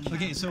 do come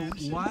Okay, so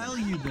while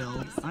you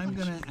build, I'm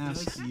gonna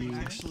ask you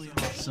actually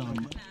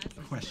some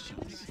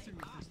questions.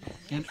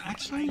 And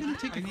actually, I'm gonna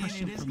take a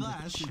question it is from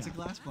glass. the chat. It's a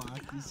glass block.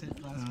 You said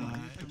glass block.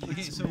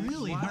 Okay, so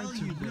really while hard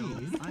to you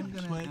build, read. I'm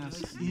gonna but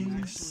ask you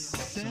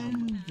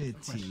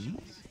Insanity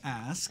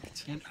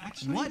asked, And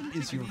actually, "What I'm gonna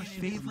is take a your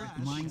question favorite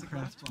from Flash.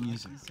 Minecraft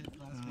music?"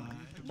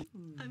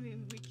 I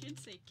mean, we could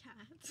say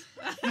cat.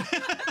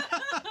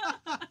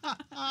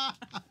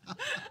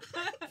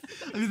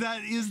 I mean,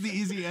 that is the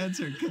easy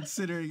answer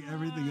considering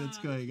everything that's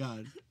going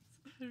on.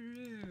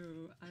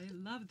 True. I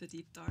love the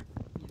deep dark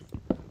music.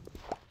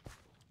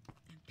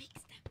 Big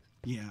step.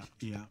 Yeah.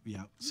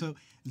 So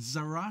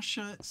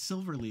Zarasha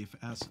Silverleaf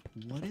asks,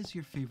 "What is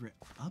your favorite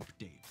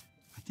update?"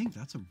 I think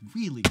that's a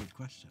really good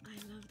question. I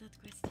love that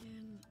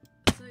question.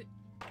 So,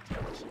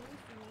 traditionally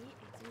for me,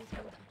 it's always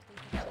been the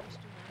update that changed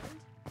the world.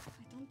 I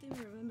don't even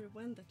remember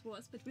when that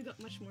was, but we got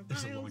much more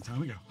That's a long bios.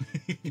 time ago.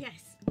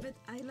 Yes, but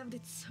I loved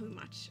it so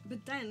much.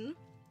 But then,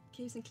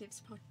 Caves and Cliffs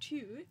Part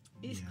 2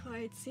 is Yeah.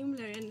 quite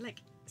similar, and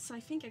like, so I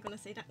think I'm gonna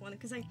say that one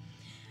because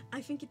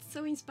I think it's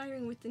so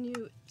inspiring with the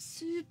new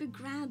super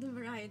grand and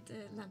varied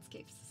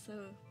landscapes.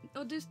 So,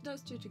 those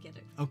two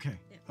together. Okay.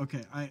 Yeah.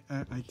 Okay. I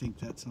think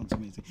that sounds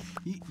amazing.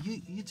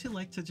 You two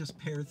like to just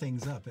pair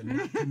things up and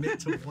not commit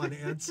to one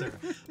answer.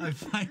 I'm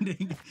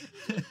finding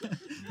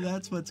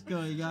that's what's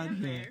going on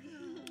here.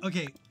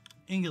 Okay,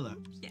 Ingela,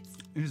 Yes.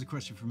 here's a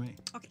question for me.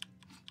 Okay.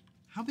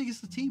 How big is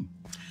the team?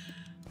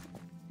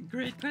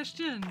 Great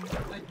question.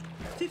 Like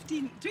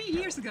 3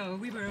 years ago,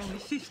 we were only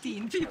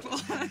 15 people.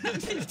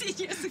 15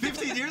 years ago.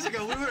 15 years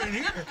ago, we weren't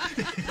here.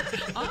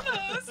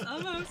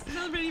 almost.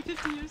 Celebrating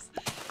 50 years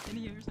in a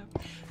year or so.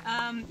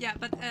 Yeah,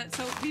 but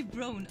so we've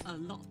grown a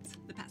lot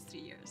the past 3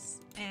 years.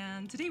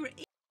 And today we're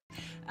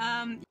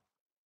 8.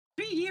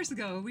 3 years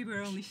ago, we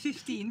were only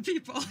 15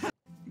 people.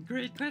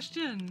 Great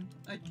question.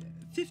 Like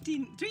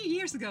 3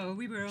 years ago,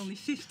 we were only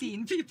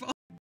 15 people.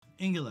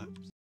 Ingela,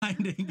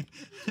 finding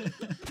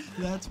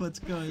that's what's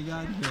going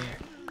on here.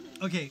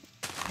 Okay,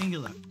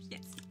 Ingela,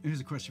 Yes. here's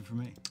a question for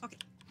me. Okay.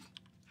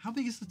 How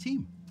big is the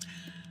team?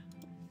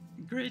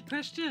 Great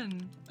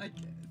question. Like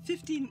 3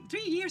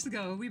 years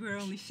ago, we were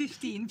only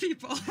 15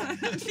 people.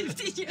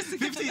 15 years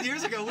ago. 15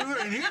 years ago, we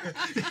weren't here.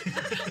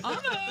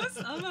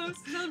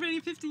 Almost.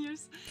 Celebrating 50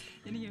 years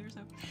in a year or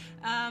so.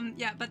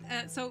 Yeah, but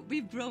so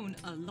we've grown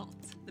a lot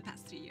the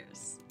past 3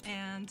 years.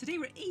 And today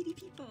we're 80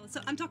 people.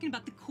 So I'm talking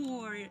about the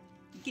core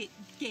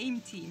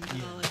game team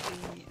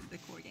developing the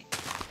core game.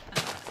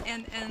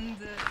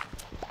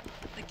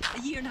 Like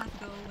a year and a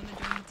half ago when I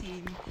joined the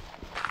team,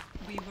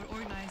 we were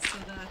organized so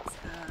that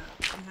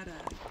we had a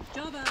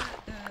Java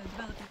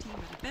developer team,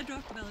 we had a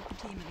Bedrock developer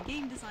team, and a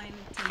game design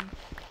team.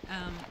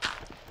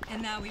 And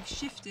now we've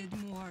shifted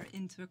more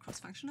into a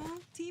cross-functional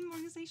team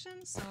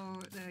organization. So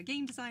the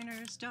game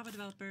designers, Java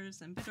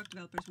developers, and Bedrock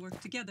developers work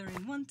together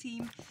in one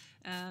team,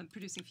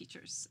 producing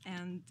features.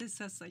 And this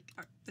has like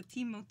the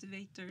team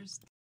motivators.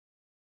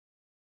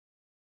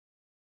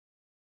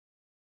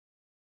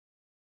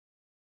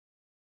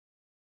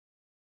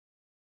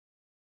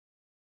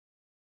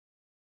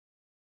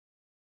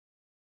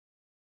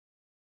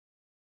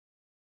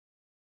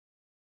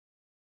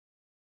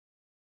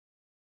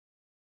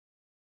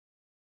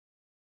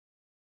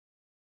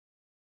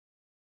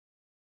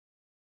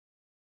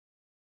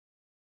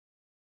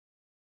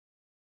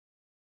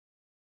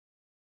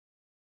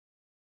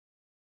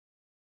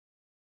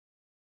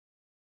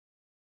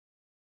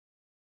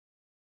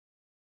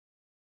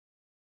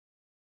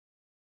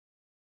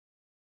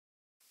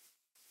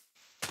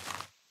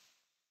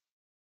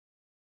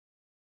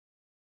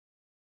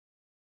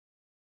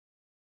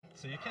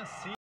 So you can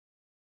see.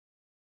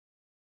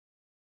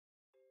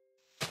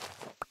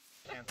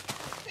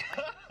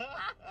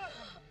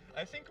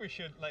 I think we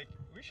should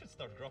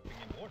start dropping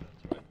in orders,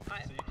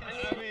 right? So you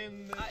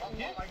can.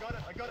 I got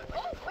it.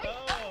 Oh, wait.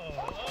 Oh.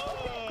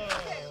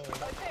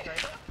 Okay.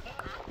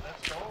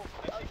 Let's go.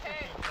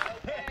 Okay.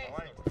 All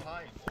right,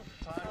 time.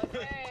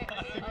 Okay. I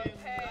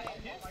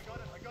got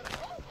it.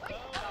 Oh, wait.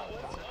 That was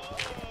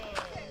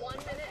 1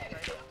 minute and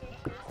 52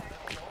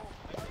 seconds.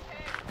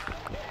 Okay.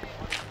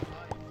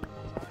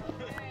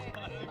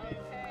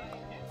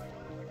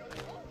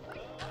 Oh, wait.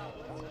 That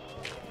was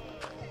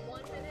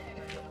 1 minute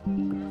and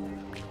 52 seconds.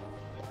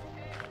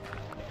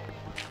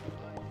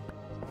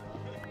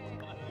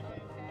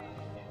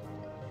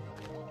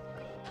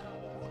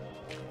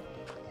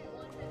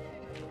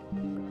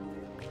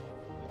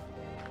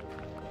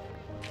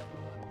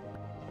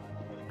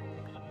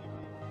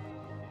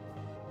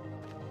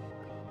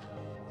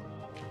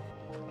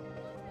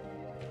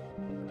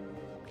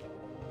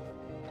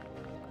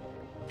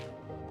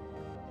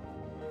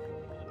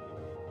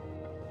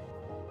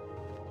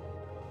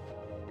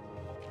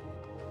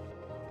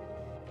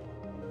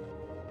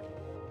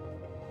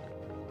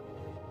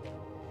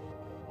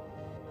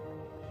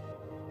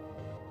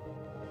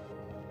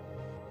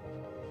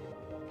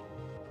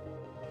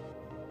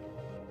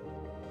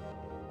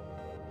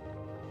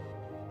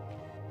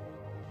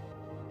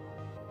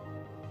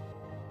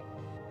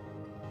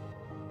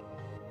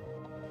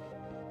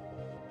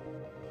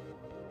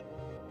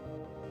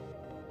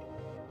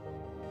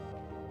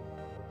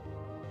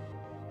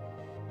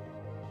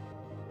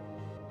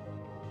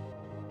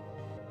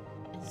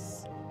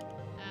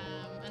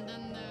 And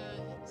then,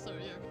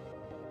 sorry.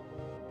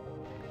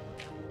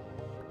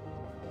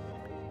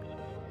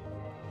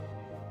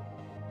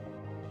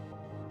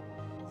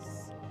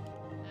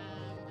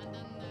 And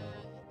then,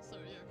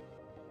 sorry.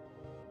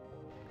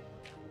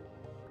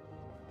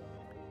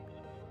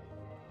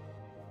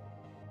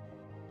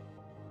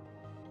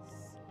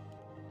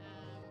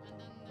 And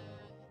then,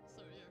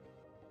 sorry.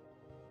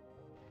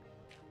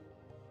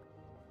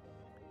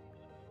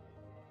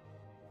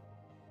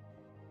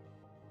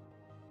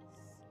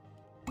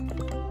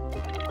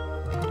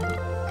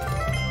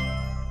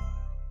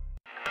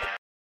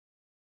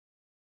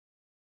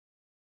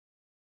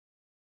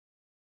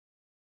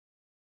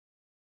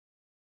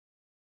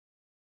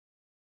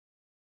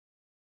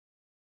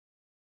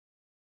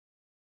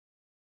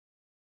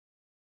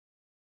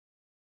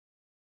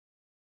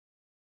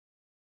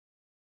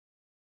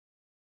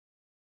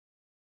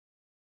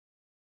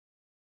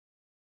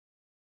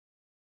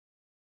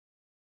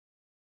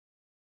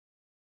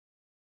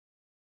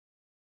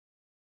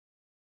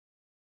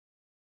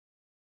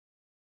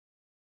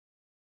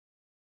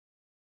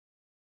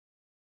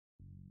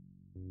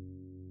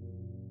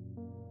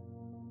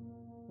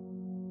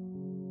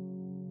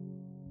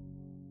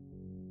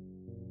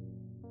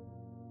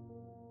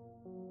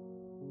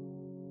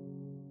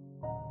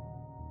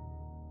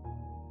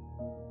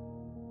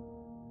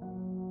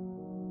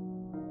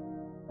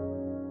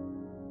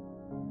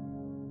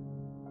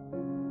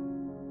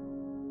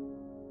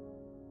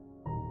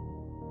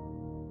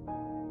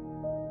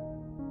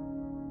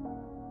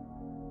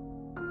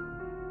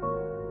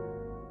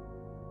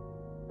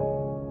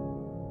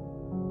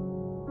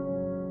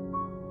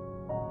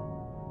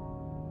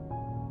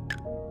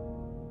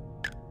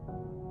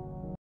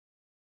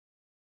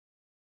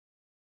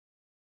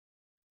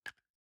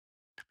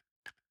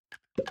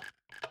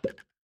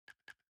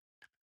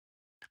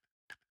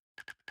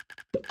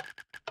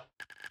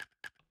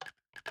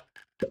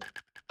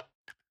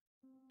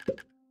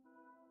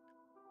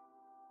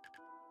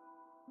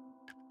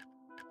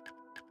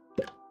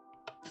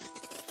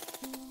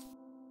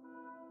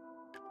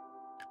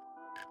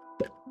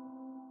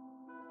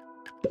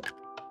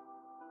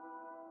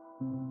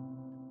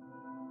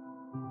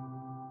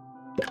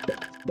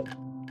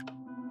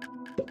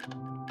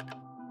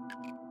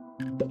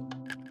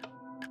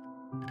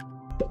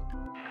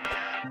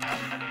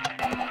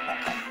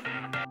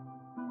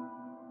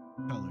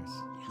 Colors,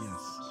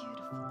 yes.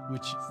 Beautiful.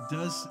 Which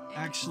does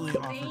actually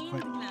offer Stained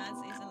quite. glass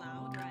is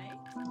allowed, right?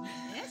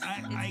 Yes,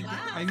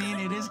 I mean,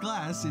 it is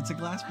glass. It's a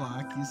glass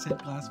block. You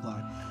said glass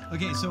block.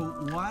 Okay, so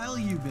while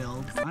you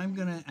build, I'm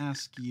going to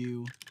ask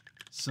you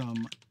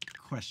some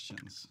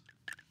questions.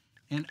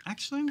 And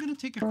actually, I'm going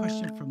to take a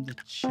question from the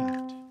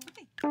chat.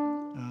 Okay.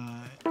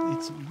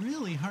 It's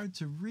really hard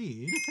to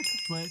read,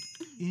 but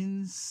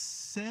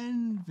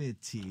Insenvity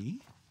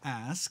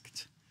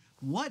asked,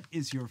 what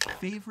is your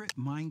favorite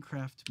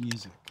Minecraft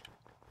music?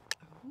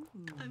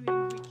 I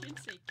mean, we could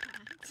say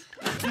cat.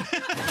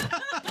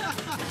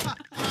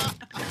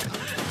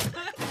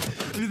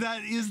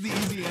 That is the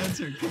easy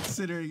answer,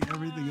 considering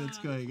everything that's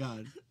going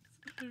on.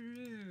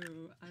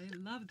 True. I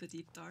love the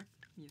deep dark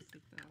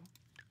music though.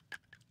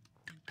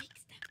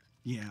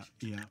 Yeah.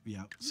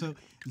 So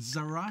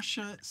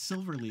Zarasha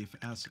Silverleaf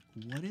asks,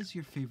 what is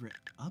your favorite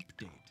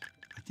update?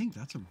 I think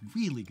that's a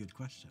really good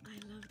question. I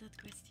love that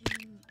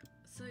question.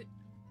 So,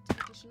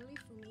 traditionally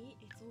for me,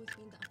 it's always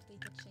been the update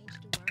that changed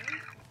the world.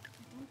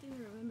 I don't even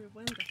remember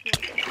when that was.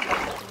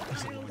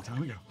 That's a long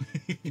time ago.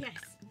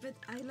 Yes, but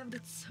I loved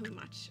it so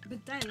much.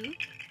 But then,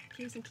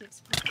 Clips and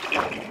Clips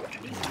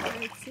is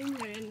very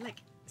similar and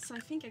like so I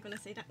think I'm gonna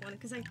say that one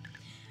because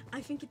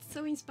I think it's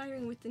so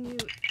inspiring with the new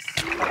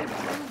super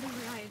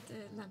varied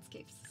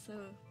landscapes. So,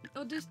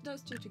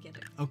 those two together.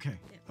 Okay.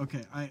 Yeah.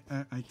 Okay.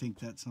 I think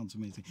that sounds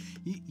amazing.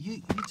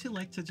 You two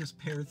like to just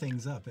pair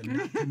things up and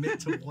not commit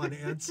to one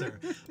answer.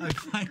 I'm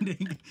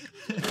finding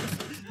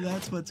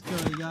that's what's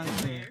going on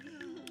there.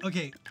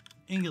 Okay,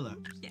 Ingela.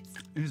 Yes.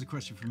 Here's a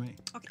question for me.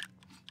 Okay.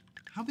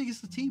 How big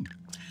is the team?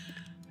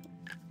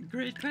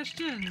 Great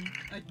question.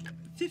 Like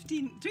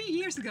 3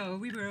 years ago,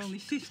 we were only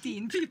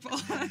 15 people.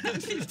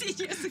 15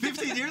 years ago.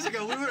 15 years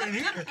ago, we weren't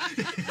here.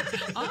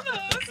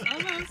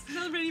 almost.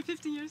 Celebrating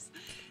 15 years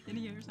in a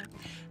year or so.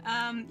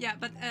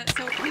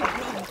 So we've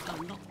grown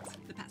a lot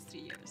the past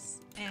 3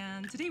 years.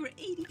 And today we're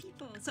 80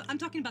 people. So I'm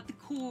talking about the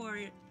core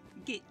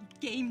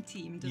game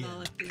team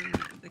developing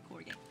the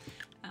core game.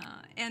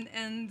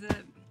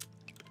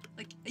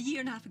 Like a year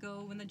and a half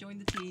ago when I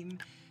joined the team,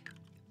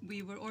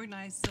 we were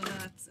organized so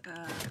that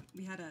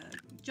we had a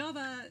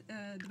Java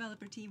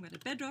developer team, we had a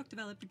Bedrock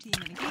developer team,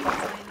 and a game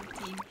designer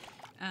team.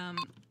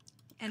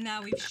 And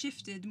now we've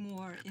shifted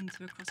more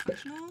into a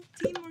cross-functional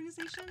team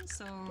organization.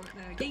 So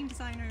the game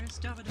designers,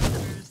 Java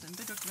developers, and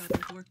Bedrock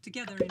developers work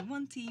together in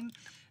one team,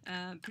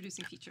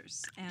 producing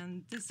features.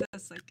 And this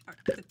has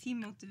the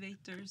team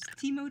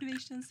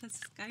motivations has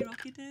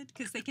skyrocketed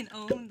because they can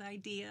own the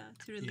idea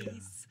to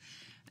release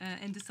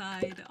and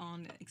decide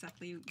on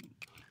exactly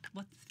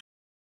what.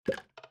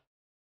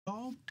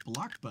 All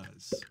Block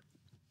Buzz.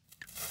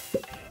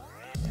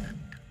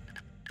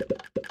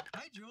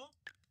 Hi, Jewel.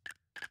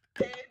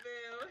 Hey,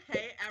 Boo.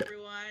 Hey,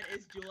 everyone.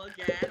 It's Jewel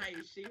again. I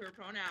use she, her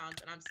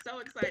pronouns, and I'm so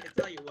excited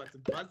to tell you what's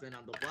buzzing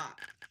on the block.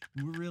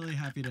 We're really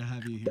happy to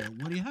have you here.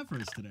 What do you have for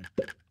us today?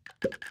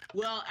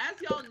 Well, as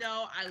y'all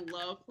know, I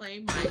love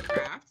playing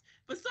Minecraft,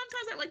 but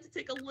sometimes I like to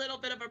take a little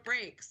bit of a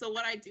break. So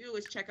what I do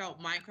is check out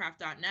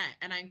Minecraft.net,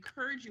 and I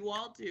encourage you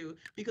all to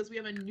because we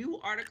have a new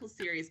article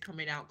series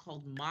coming out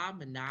called Mob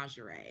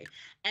Menagerie.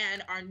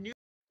 And our new...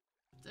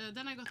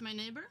 Then I got my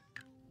neighbor,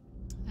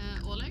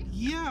 Oleg.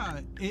 Yeah,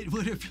 it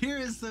would appear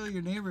as though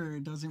your neighbor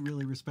doesn't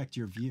really respect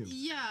your view.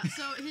 Yeah,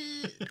 so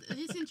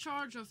he's in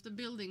charge of the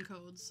building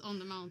codes on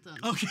the mountain.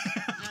 Okay.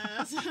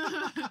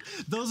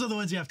 Those are the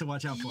ones you have to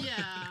watch out for.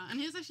 Yeah, and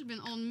he's actually been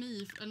on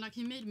me, and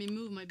he made me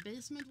move my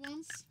basement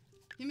once.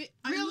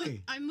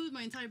 Really? I moved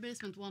my entire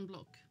basement 1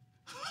 block.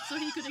 So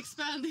he could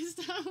expand his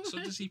tower. So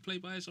does he play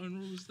by his own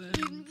rules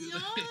then?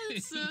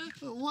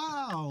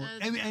 Wow.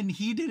 And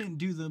he didn't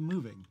do the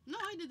moving. No,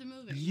 I did the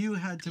moving. You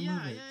had to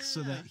move it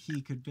so that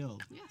he could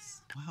build.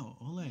 Yes. Wow,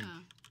 Oleg.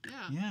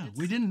 Yeah,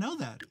 we didn't know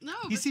that. No,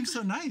 he seems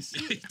so nice.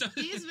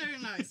 He is very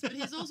nice, but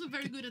he's also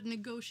very good at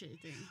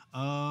negotiating.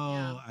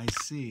 Oh, I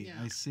see.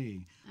 I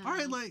see. All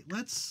right,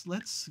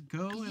 let's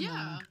go.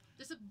 And,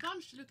 there's a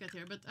bunch to look at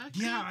here, but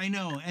actually... Yeah, I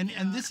know.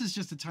 And this is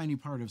just a tiny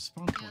part of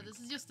Spawn Point. Yeah, this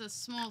is just a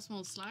small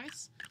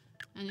slice.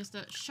 And just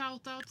a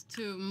shout out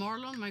to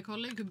Marlon, my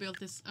colleague, who built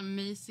this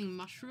amazing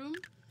mushroom.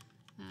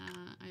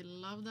 I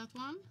love that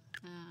one.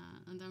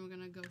 And then we're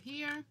gonna go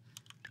here.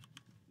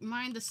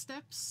 Mind the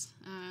steps.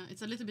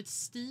 It's a little bit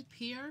steep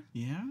here.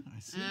 Yeah, I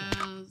see.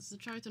 So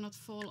try to not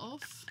fall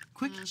off.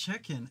 Quick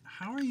check-in.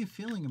 How are you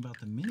feeling about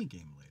the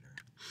minigame later?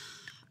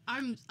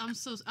 I'm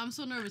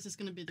so nervous it's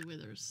gonna be the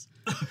withers.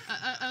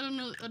 I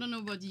don't know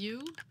about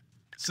you.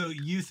 So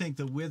you think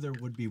the wither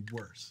would be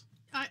worse?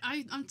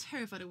 I'm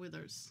terrified of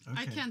withers.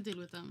 Okay. I can't deal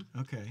with them.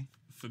 Okay.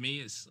 For me,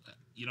 it's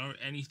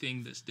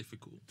anything that's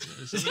difficult.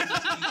 As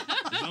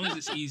long as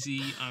it's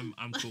easy,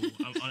 I'm cool.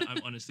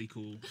 I'm honestly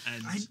cool.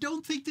 And I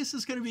don't think this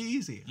is going to be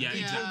easy. Yeah,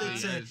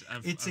 exactly.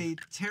 It's a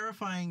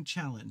terrifying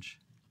challenge.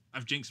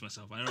 I've jinxed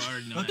myself. I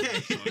already know.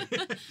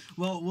 Okay.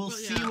 Well, we'll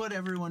see what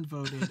everyone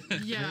voted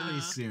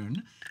very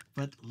soon.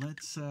 But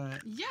let's. Oh,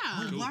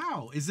 cool.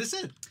 Wow! Is this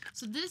it?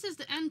 So this is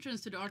the entrance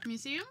to the art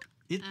museum.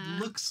 It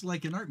looks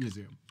like an art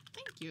museum.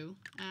 Thank you.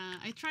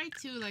 I tried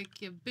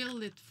to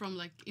build it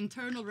from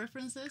internal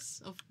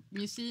references of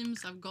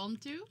museums I've gone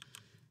to.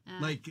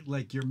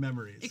 Like your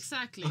memories.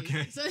 Exactly.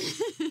 Okay.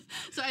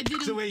 So I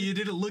didn't. So wait, you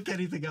didn't look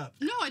anything up?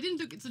 No, I didn't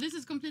look. So this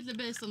is completely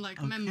based on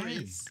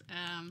memories.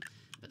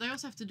 But I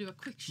also have to do a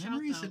quick shout out.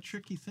 Memory's a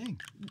tricky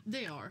thing.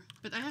 They are.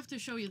 But I have to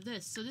show you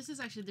this. So this is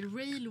actually the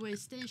railway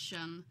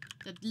station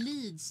that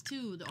leads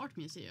to the art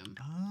museum.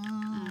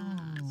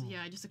 Oh. So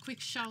yeah, just a quick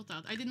shout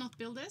out. I did not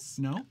build this.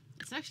 No?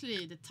 It's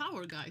actually the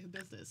tower guy who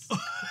built this.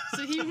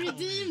 So he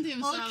redeemed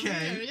himself.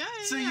 Okay. Yeah,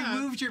 so you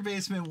moved your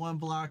basement 1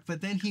 block, but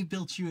then he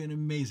built you an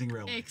amazing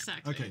railway.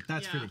 Exactly. Okay,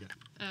 that's pretty good.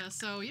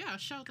 So yeah,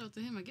 shout out to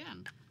him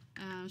again.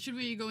 Should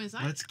we go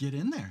inside? Let's get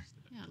in there.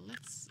 Yeah,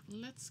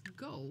 let's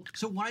go.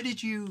 So why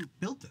did you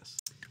build this?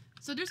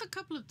 So there's a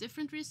couple of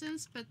different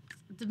reasons, but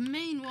the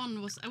main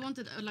one was I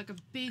wanted a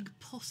big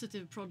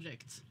positive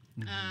project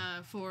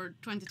for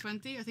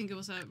 2020. I think it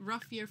was a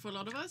rough year for a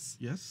lot of us.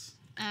 Yes.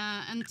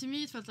 And to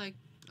me it felt like,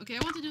 okay, I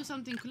want to do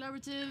something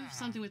collaborative,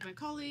 something with my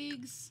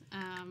colleagues.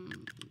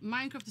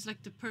 Minecraft is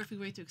the perfect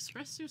way to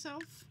express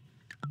yourself.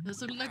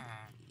 So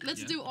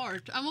let's do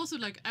art. I'm also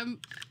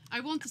I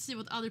want to see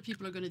what other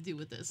people are going to do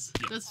with this.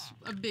 That's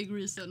a big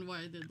reason why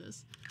I did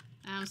this.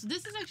 So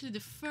this is actually the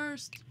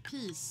first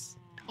piece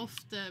of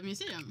the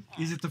museum.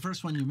 Is it the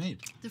first one you made?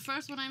 The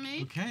first one I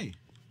made. Okay.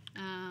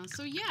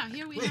 So yeah,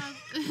 here we Wait, have.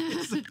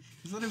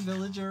 Is that a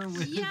villager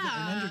with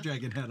Yeah. an Ender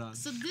Dragon head on?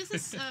 So this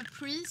is a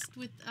priest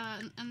with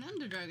an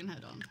Ender Dragon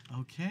head on.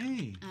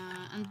 Okay.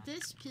 And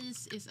this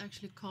piece is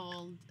actually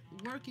called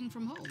Working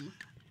from Home.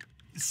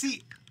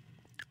 See,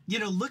 you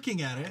know,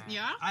 looking at it,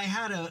 Yeah. I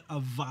had a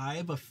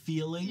vibe, a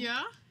feeling.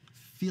 Yeah.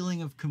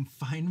 Feeling of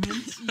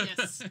confinement.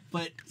 Yes.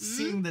 But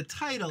seeing the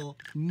title,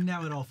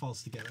 now it all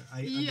falls together.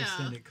 I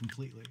understand it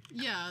completely.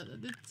 Yeah.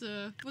 That's,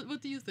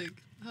 what do you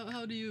think?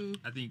 How do you?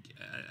 I think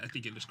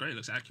it looks great. It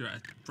looks accurate.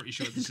 I'm pretty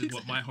sure this is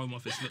what my home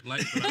office looked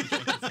like when I was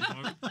working from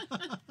home.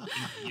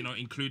 You know,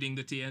 including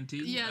the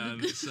TNT. Yeah.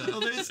 Oh,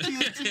 there's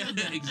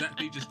TNT.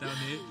 Exactly, just down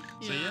here.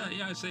 So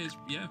yeah, I'd say it's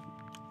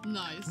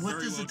Nice. What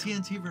Very does the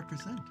welcome. TNT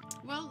represent?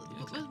 Well,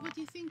 what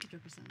do you think it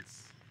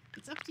represents?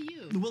 It's up to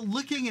you. Well,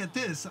 looking at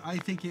this, I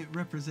think it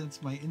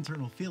represents my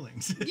internal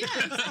feelings. Yeah,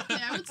 exactly.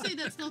 I would say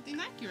that's not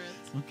inaccurate.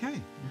 Okay.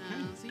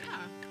 So yeah,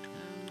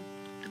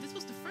 but this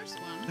was the first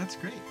one. That's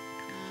great.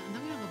 And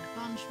then we have a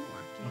bunch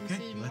more. Do you want to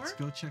Okay, see more? let's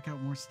go check out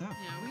more stuff.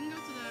 Yeah, we can go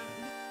to the.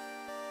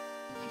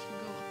 We can actually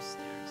go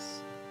upstairs.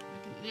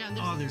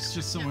 There's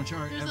just so much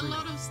art There's everywhere.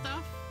 a lot of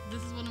stuff.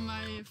 This is one of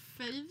my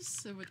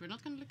faves, but we're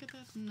not going to look at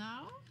that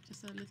now.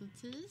 Just a little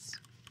tease.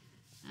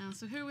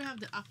 So here we have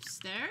the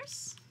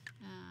upstairs.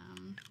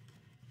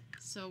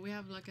 So we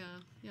have like a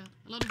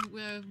lot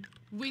of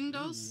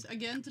windows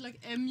again to like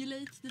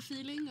emulate the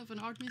feeling of an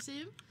art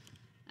museum.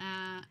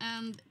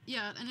 And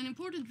an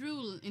important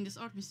rule in this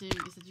art museum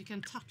is that you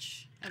can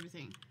touch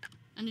everything,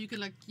 and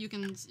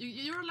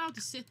you're allowed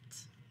to sit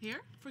here,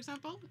 for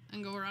example,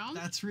 and go around.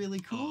 That's really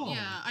cool.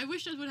 Yeah, I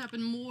wish that would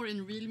happen more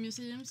in real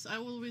museums. I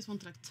always want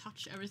to like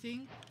touch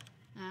everything.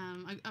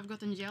 I've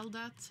gotten yelled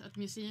at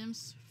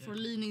museums for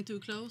leaning too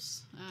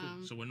close.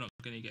 So we're not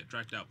going to get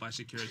dragged out by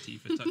security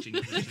for touching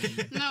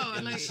everything. No,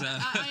 like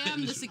I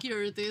am the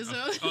security,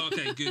 so. Oh,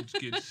 okay, good.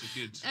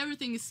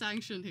 Everything is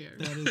sanctioned here.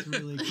 That is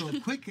really cool.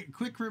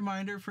 Quick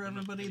reminder for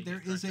everybody: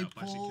 there is a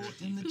poll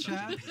in the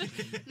chat.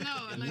 No,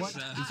 like What is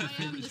your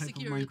I am favorite the type of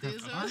security,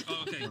 Minecraft so. art?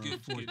 Oh, okay, There are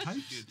good, 4 good,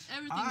 types. good.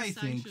 Everything I is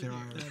think there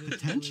sanctioned are here.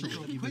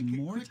 potentially even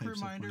more quick types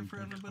reminder of for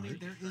Minecraft everybody, art.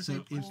 there is So a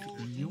if poll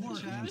in your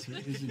the chat. answer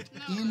isn't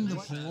No, in the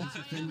like, poll,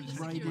 then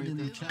write it in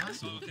the chat.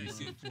 Oh, okay,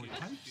 good.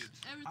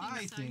 Everything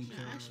I is think sanctioned.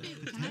 there are Actually, can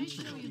I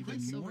potentially show you even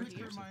this more over types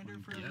here? of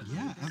Yeah.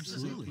 Yeah,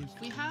 absolutely.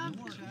 We have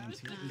Your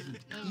answer isn't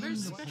a in very the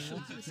special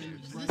poll, piece then here.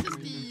 So write this is it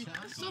in the,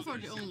 chat. so far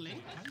the only,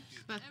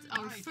 but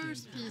our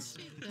first piece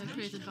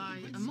created by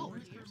a mole.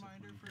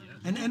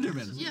 An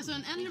Enderman. Yeah, so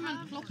an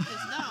Enderman plopped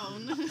this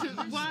down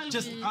while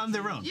Just we... on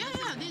their own. Yeah,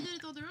 they did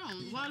it on their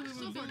own while we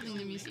were building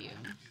the museum.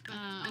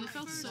 And it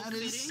felt so That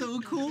fitting. is so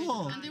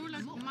cool. And they were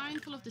like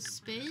mindful of the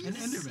space. An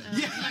Enderman.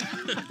 Yeah.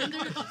 And they're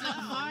like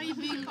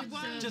vibing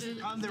with Just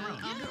on their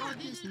own. other art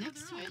piece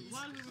next to it.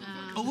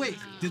 Oh wait,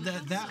 did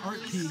that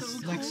art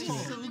piece next to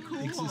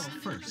it exist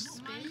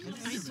first?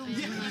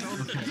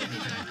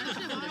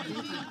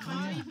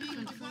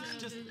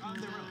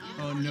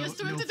 Oh no,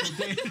 Yes, no. 20.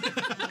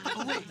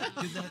 Oh wait,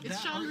 did that It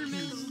shall art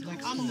remain piece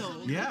next to it?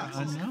 unknown. Yeah,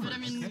 unknown. But I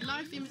mean, Okay.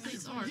 life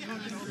imitates art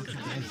all the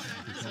time.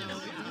 So,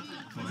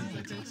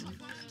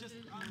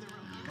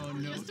 Oh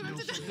no, Yes, no.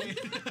 20.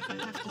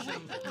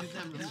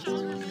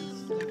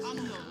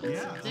 Unknown.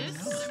 Yeah, This,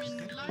 unknown. I mean,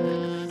 life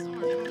imitates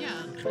art.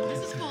 Yeah, this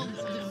is called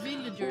the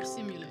Villager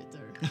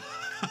Simulator.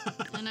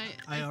 And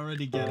I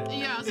already get it.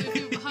 yeah, so if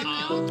you hung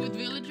out with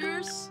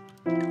villagers,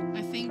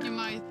 I think you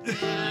might.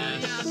 Yeah,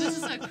 this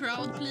is a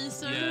crowd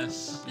pleaser.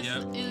 Yes, This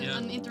yep, is yep.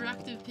 an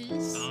interactive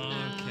piece.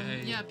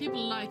 Okay. Yeah,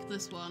 people like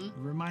this one. It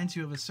reminds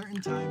you of a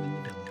certain time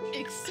in the village.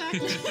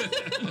 Exactly.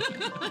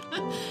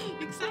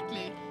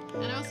 Exactly.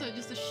 And also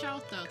just a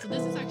shout out. So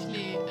this is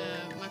actually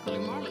my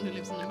colleague Marlon who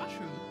lives in the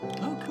mushroom.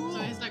 Oh, cool. So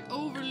he's like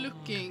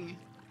overlooking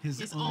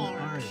His own own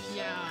art. art.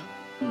 Yeah.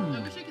 Hmm.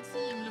 I wish I could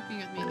see him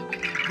looking at me in the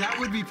window. That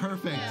would be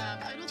perfect. Yeah,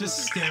 but I don't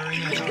Just think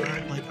staring at the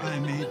art like I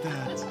made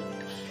that.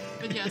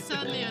 But yeah,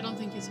 sadly I don't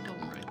think he's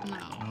home right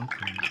now.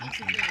 Okay.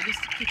 Also, yeah,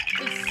 just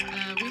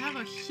this. We have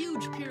a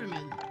huge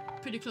pyramid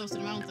pretty close to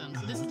the mountain.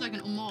 So this is like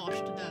an homage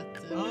to that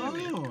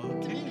pyramid. Oh,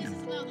 To me, okay. this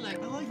is not like,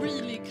 I like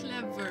really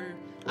clever.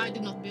 I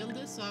did not build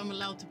this, so I'm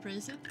allowed to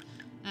praise it.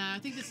 I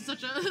think this is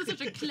such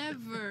a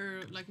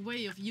clever like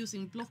way of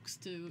using blocks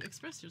to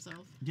express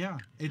yourself. Yeah,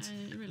 it's I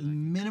really the like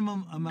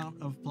minimum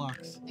amount of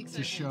blocks to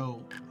Exactly.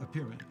 show a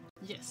pyramid.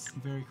 Yes.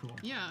 Very cool.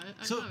 Yeah.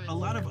 I So love it. a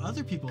lot of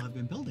other people have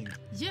been building it.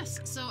 Yes,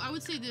 so I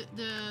would say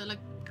the like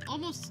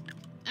almost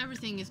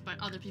everything is by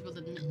other people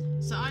than me.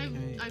 So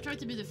I tried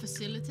to be the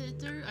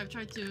facilitator. I've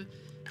tried to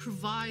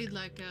provide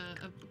like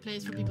a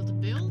place for people to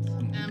build,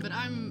 but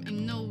I'm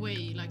in no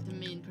way like the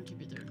main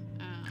contributor.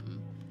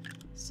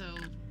 So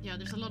yeah,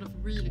 there's a lot of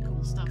really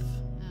cool stuff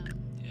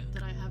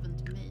that I haven't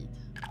made.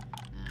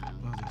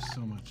 Oh, there's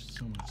so much.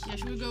 Yeah,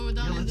 should we go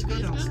down Yeah, in let's the go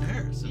basement?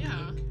 downstairs.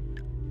 Yeah.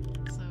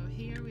 So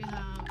here we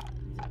have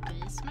the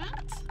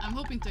basement. I'm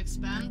hoping to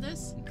expand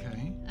this.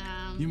 Okay.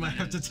 You might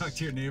have to talk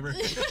to your neighbor.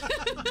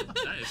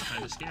 That is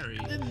kind of scary.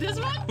 This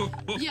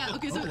one? Yeah.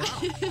 Okay. So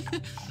Oh,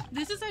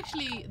 this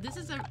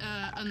is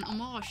an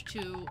homage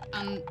to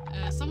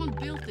someone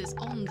built this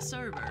on the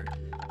server,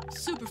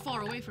 super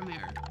far away from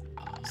here.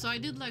 So I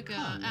did like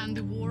a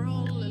Andy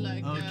Warhol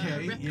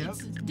Okay, yep.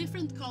 It's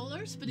different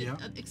colors, but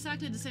Yep.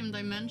 exactly the same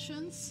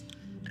dimensions.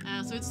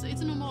 So it's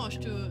an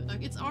homage to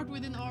like it's art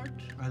within art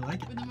I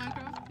like it. within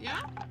Minecraft.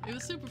 Yeah, it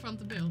was super fun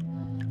to build.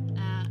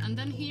 And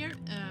then here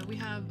we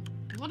have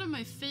one of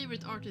my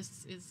favorite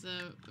artists is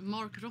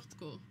Mark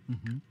Rothko.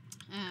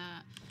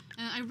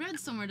 And I read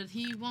somewhere that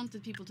he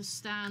wanted people to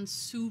stand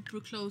super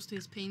close to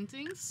his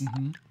paintings,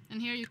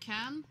 and here you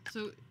can. So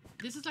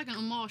this is like an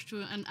homage to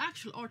an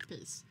actual art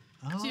piece.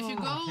 So if you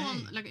go on,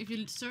 like if you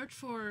search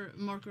for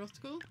Mark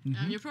Rothko,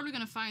 you're probably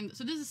gonna find.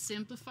 So this is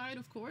simplified,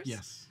 of course.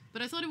 Yes.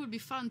 But I thought it would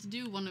be fun to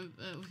do one of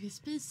his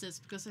pieces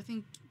because I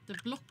think the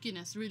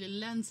blockiness really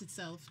lends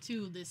itself to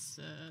this,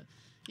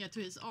 to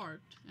his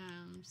art.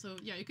 So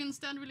yeah, you can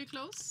stand really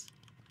close.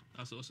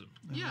 That's awesome.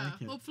 Yeah,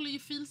 like it. hopefully you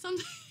feel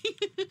something.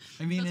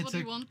 I mean, That's it's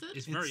what you wanted.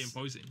 It's very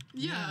imposing.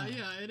 Yeah,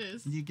 it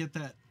is. You get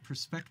that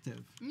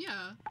perspective.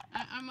 Yeah,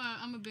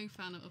 I'm a big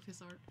fan of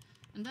his art.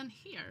 And then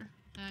here,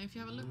 if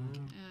you have a look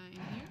in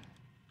here.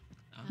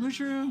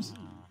 Mushrooms.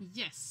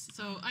 Yes,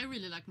 so I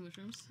really like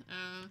mushrooms.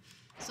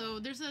 So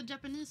there's a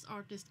Japanese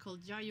artist called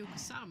Yayo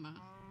Kusama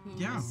who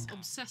is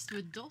obsessed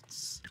with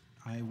dots.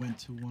 I went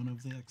to one of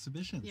the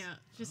exhibitions. Yeah,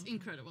 just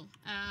incredible.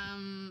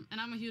 And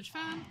I'm a huge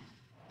fan.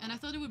 And I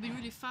thought it would be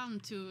really fun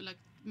to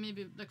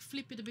maybe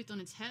flip it a bit on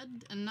its head.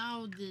 And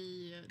now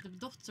the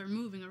dots are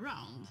moving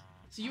around.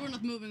 So you're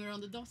not moving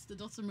around the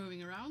dots are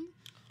moving around.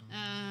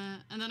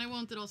 And then I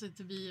wanted also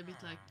to be a bit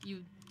like you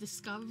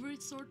discover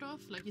it sort of.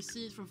 Like you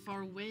see it from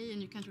far away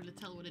and you can't really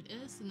tell what it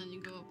is. And then you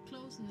go up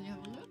close and then you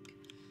have a look.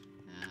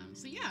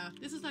 So yeah,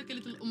 this is like a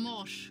little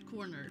homage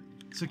corner.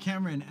 So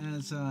Cameron,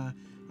 as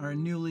our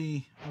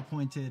newly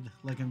appointed,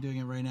 like I'm doing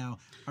it right now,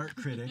 art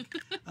critic,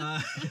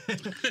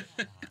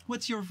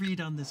 what's your read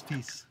on this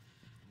piece?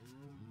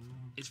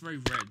 It's very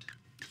red.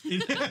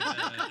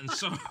 And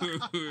so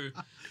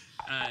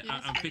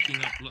I'm picking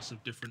up lots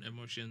of different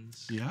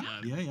emotions. Yeah.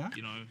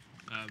 You know,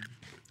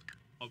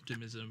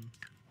 optimism,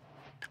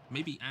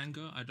 maybe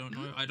anger. I don't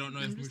know. I don't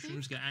know if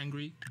mushrooms get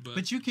angry,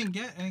 but you can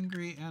get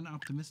angry and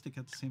optimistic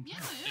at the same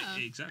time.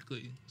 Yeah.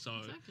 Exactly. So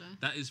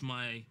that is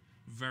my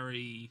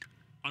very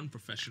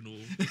unprofessional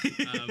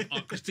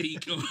art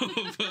critique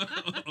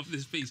of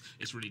this piece.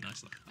 It's really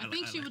nice though. I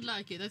think she would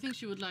like it. I think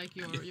she would like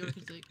your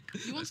critique.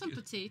 You want some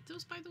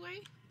potatoes, by the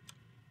way?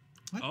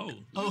 What?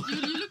 Oh.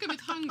 You look a bit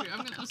hungry.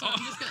 I'm just gonna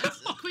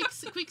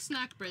it's a quick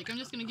snack break. I'm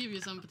just gonna give you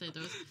some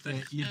potatoes.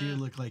 You do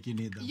look like you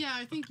need them. Yeah,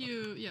 I think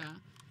you. Yeah,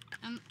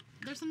 and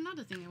there's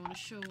another thing I want to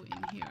show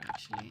in here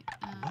actually.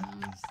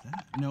 What is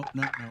that? No.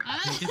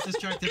 Don't get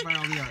distracted by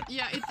all the art.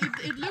 Yeah,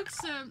 it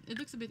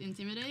looks a bit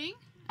intimidating.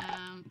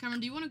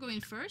 Cameron, do you want to go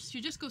in first?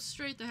 You just go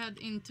straight ahead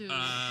into.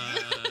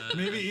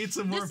 Maybe eat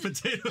some more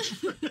potatoes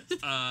first.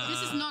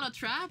 This is not a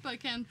trap. I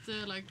can't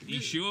You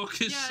sure?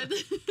 Yeah.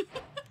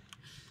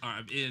 Alright,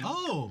 I'm in.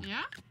 Oh.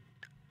 Yeah.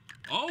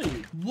 Oh.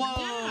 Whoa.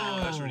 Oh,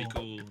 that's really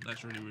cool.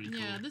 That's really cool.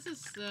 Yeah, this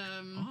is.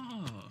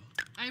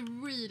 I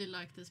really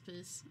like this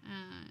piece.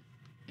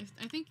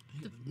 I think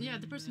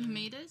the person who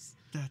made this.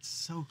 That's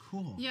so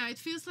cool. Yeah, it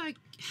feels like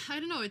I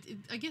don't know.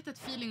 I get that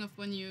feeling of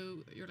when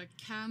you're like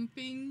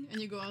camping and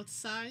you go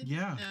outside.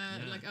 Yeah.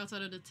 Like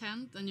outside of the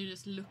tent and you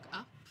just look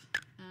up.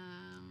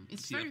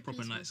 It's see very a proper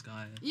peaceful. night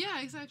sky.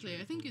 Yeah, exactly.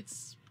 I think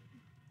it's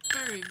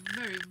very,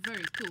 very,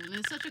 very cool. And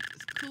it's such a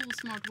cool,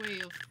 smart way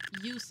of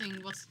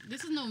using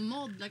this is no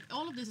mod. Like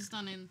all of this is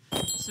done in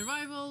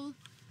survival.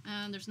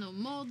 And there's no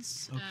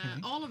mods.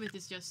 Okay. All of it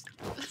is just.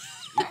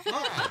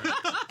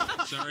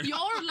 Sorry. You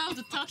are allowed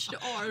to touch the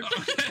art.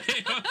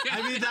 Okay.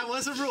 I mean, that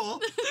was a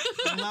rule.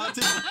 Allowed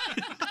to.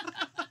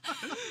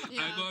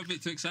 Yeah. I got a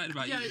bit too excited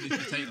about eating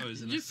these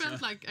potatoes. And You it's,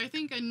 felt like, I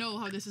think I know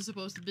how this is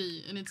supposed to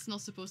be, and it's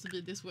not supposed to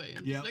be this way.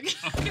 And Yeah. like,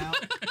 Now,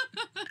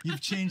 you've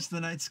changed the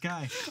night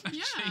sky.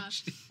 yeah.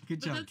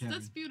 Good But job, Cameron.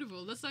 that's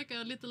beautiful. That's like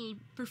a little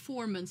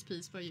performance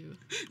piece by you.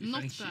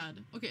 Not Thank you.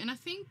 bad. Okay, and I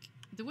think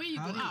the way you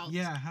How go do you- out.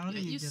 yeah, how do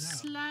you get out?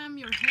 slam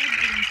your head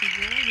against the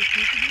wall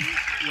repeatedly.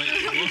 Wait,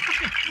 what?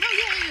 No,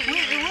 yeah.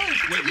 It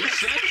worked. Wait, you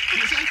said?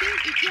 So I think,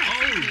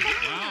 exactly.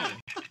 Wow.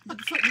 But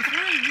before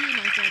I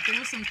realized that, there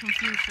was some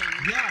confusion.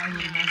 Yeah, I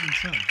would imagine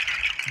so.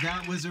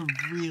 That was a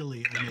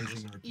really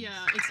amazing art piece.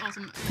 Yeah, it's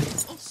awesome.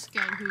 It's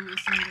Oscar who is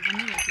in the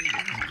Vanilla team.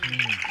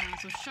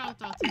 So shout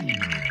out to him.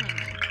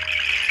 Incredible.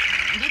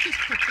 And that just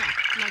popped up.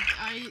 Like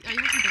I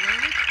wasn't aware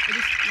of it. I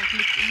just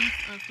looked in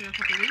after a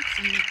couple of weeks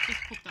and it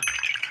just popped up.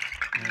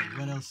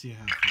 What else do you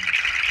have for us?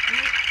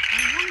 Well,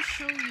 I want to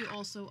show you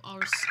also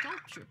our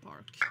sculpture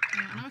park.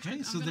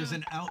 Okay, so there's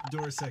an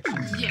outdoor section.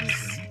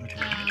 Yes.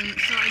 Okay.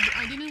 So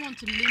I didn't want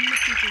to limit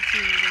people to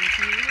the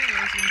interior.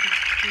 I also wanted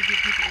to give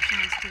people a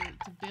chance to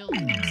build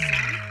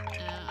outside.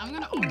 I'm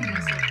going to arm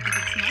myself because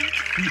it's not.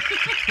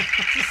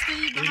 To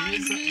stay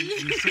behind me.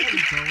 You said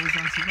it's always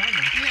on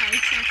survival. Yeah,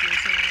 exactly.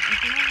 So if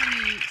you have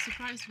any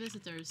surprise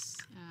visitors,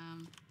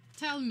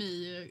 tell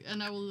me,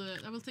 and I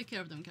will take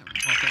care of them, Cameron.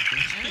 Okay,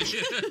 thank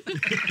you.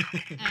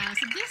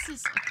 So this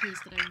is a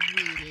piece that I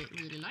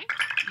really like.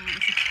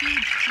 It's a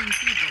huge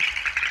TNT block.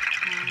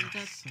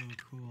 That's so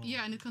cool.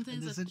 Yeah, and it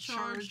contains there's a a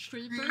charged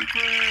creeper creeper.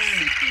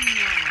 sitting in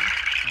lava.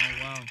 Oh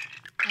wow.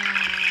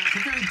 It's a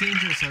very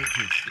dangerous art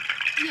piece.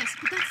 Yes,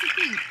 but that's the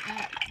thing.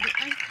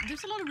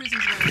 There's a lot of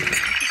reasons why I really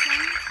like this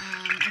one.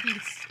 I think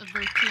it's a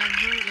very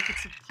clever, like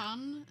it's a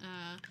pun.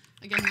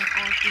 Again, like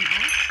art in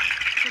art.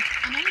 But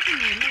another thing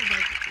that I love about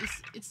it is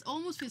it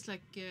almost feels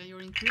like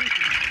you're in creative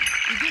mode.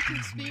 You get to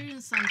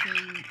experience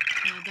something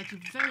that you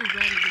very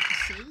rarely get to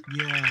see.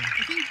 Yeah.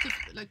 I think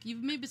like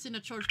you've maybe seen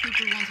a charged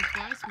creeper once or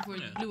twice before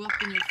it blew up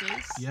in your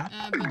face. Yeah.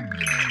 But you get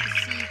to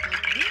see it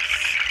like this.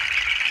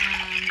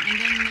 And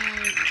then,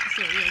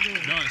 so yeah, go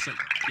on. No, it's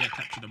like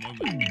capture the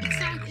moment.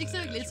 Exactly.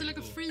 It's like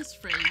a freeze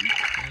frame,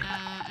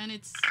 and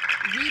it's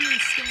really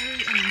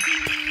scary and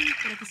intimidating,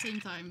 but at the same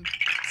time,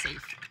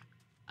 safe.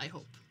 I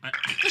hope.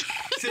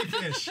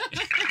 Safe-ish. Is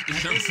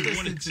that what you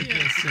wanted to Yeah,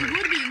 it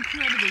would be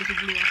incredible if it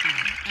blew up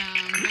now.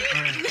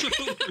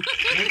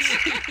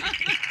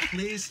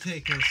 Please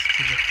take us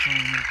to the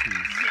final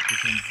piece,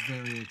 which I'm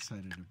very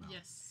excited about.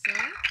 Yes, so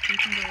we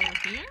can go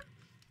over here.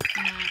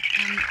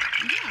 And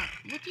yeah,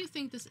 what do you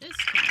think this is,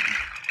 Colin?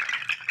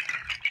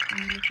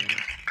 When you look at it.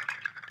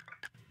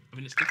 I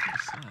mean, it's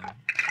definitely slime.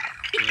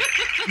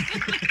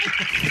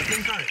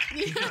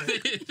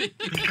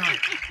 Think art.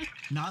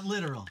 Not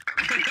literal.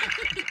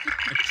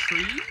 A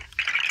tree?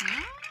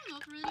 No,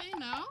 not really,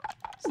 no.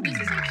 So this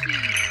is actually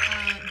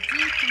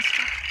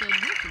deconstructed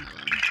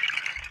watermelon.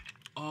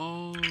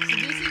 Oh. So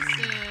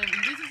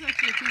this is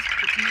actually a piece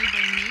made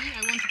by me.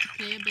 I wanted to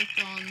play a bit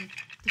on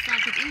the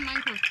fact that in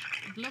Minecraft,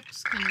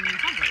 blocks can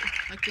hover,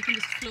 like they can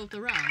just float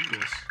around. Of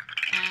course.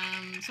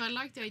 So I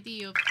like the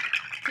idea of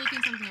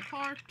taking something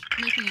apart,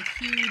 making it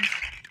huge,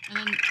 and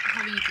then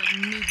having it like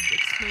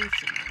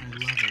mid-explosion. I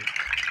love it.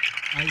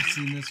 I've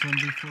seen this one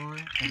before,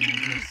 and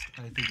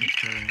I think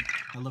it's brilliant.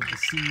 I love the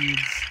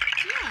seeds.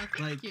 Yeah,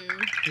 thank you.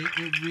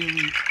 It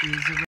really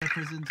is a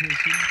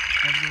representation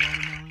of the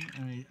watermelon,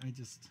 and I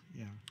just,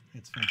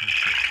 it's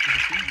fantastic.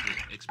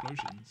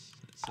 Explosions.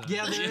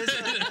 Yeah, there is.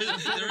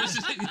 There is.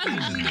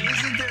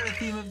 Isn't there a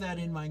theme of that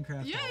in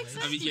Minecraft? Yeah, always?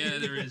 exactly. I mean, yeah,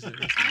 there is. I am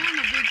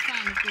a big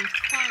fan of both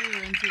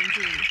fire and TNT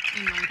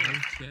in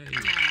Minecraft. Okay.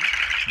 Yeah.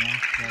 Well,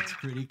 that's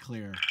pretty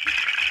clear.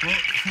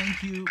 Well,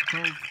 thank you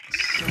both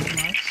so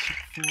much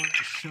for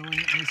showing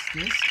us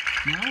this.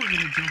 Now we're going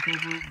to jump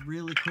over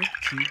really quick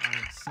to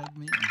our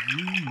segment,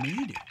 You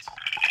Made It.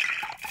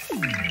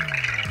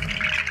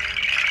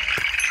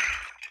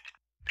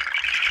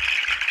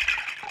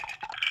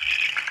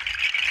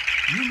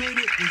 You Made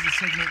It is a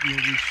segment where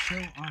we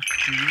show off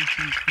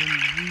creations from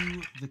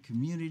you, the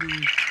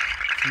community,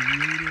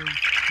 creative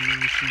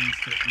creations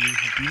that you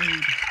have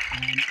made,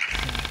 and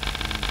that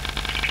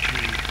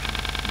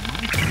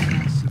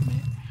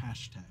Submit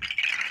hashtag.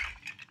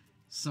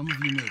 Some of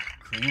you make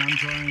crayon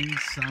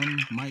drawings, some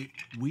might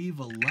weave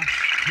a lush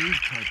cave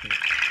carpet,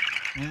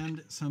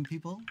 and some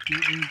people do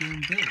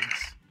in-game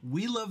builds.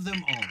 We love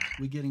them all.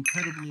 We get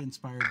incredibly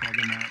inspired by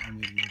them all, and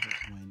we love it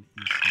when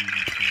you send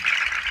them to us.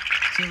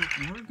 So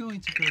we're going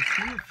to go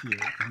through a few,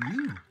 and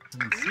you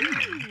haven't seen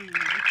them,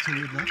 so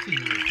we'd love to hear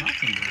your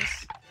thoughts on this.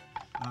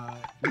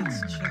 Let's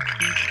check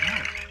these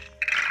out.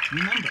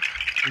 Remember,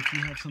 if you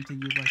have something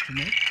you'd like to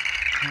make,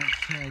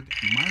 hashtag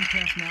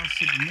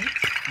MinecraftNowSubmit,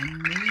 and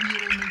maybe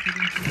it'll make it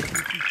into a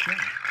future show.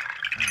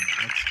 Alright,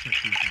 let's check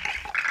these out.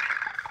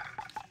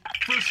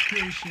 First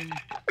creation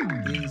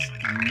is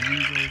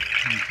Mangrove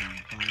Painting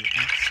by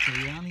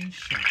Stayani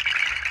Sharp.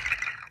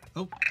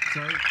 Oh,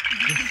 sorry.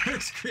 The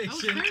first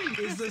creation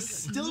is the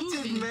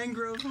Stilted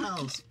Mangrove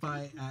House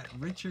by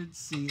Richard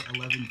C.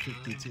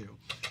 1152.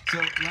 So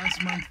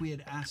last month we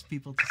had asked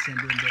people to send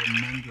in their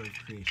mangrove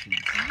creations.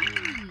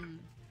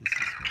 This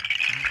is what.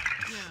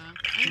 Yeah,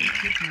 I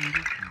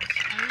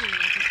really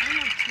like it. I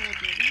love tall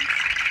buildings.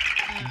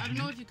 I don't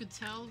know if you could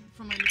tell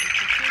from my little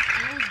pictures.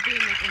 I always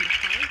build like on the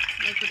park,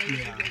 like what I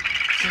usually build.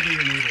 So do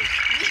your neighbors.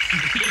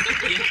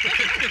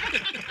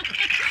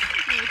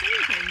 Yeah, it's a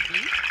recurring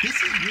thing. This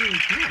is really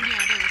cool.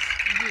 Yeah, that was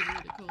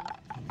really cool.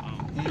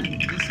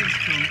 And this is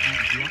from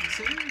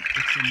Bloxing.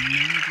 It's a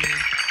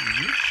mangrove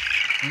wish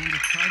and a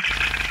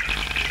tripod.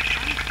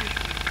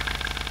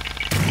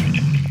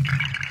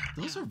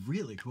 Those are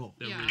really cool.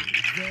 Yeah.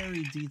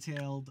 Very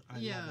detailed. I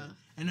love it.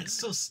 And it's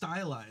so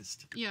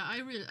stylized. Yeah,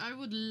 I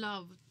would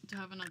love to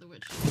have another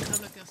witch.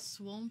 Have like a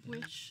swamp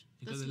witch.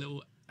 You got the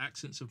little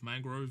accents of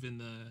mangrove in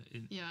the.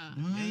 Yeah.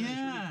 Oh, It's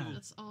yeah. really cool.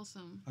 That's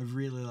awesome. I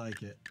really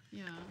like it.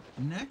 Yeah.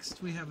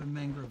 Next, we have a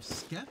mangrove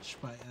sketch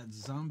by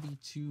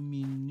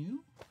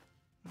Zombie2Minu.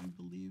 I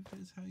believe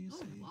is how you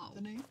say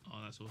the name.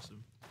 Oh, that's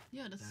awesome.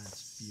 Yeah,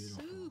 that's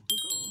beautiful. super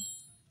cool.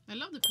 I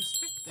love the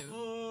perspective.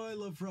 Oh, I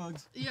love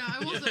frogs. Yeah,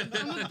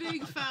 I'm a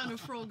big fan of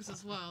frogs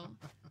as well.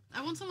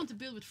 I want someone to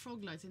build with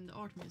frog lights in the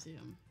art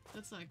museum.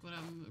 That's like what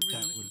I'm really.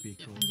 That would be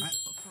cool. and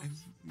just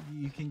frogs.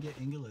 You can get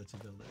Ingela to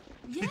build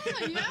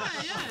it.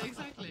 Yeah,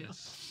 exactly.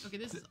 Yes. Okay,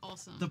 this is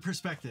awesome. The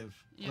perspective,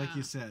 like Yeah.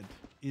 you said,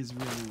 is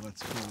really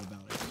what's cool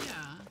about it.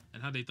 Yeah.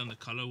 And how they done the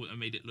color and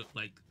made it look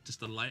like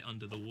just a light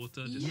under the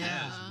water. Just,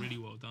 Yeah. it's really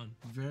well done.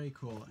 Very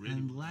cool. Really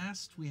and cool.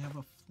 last, we have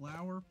a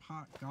flower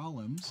pot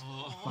golems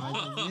Oh. by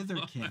the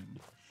Wither King.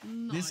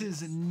 Nice. This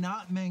is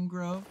not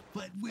mangrove,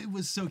 but it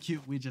was so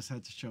cute. We just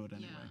had to show it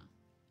anyway. Yeah.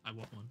 I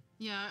want one.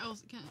 Yeah. I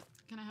also can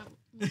I have?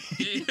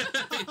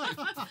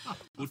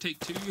 We'll take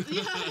 2.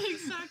 Yeah,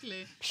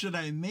 exactly. Should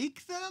I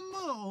make them,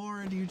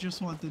 or do you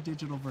just want the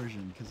digital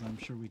version? Because I'm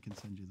sure we can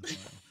send you the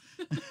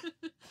file.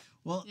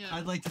 Well, Yeah.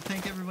 I'd like to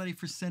thank everybody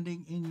for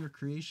sending in your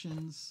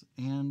creations,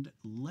 and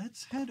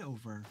let's head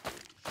over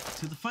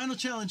to the final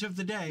challenge of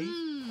the day,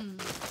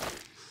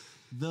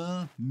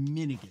 the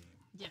minigame.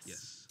 Yes.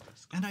 Yes.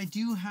 Let's go. And I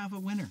do have a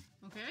winner.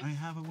 Okay. I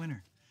have a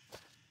winner.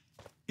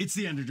 It's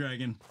the Ender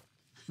Dragon.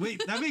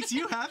 Wait, that makes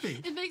you happy.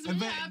 It makes I me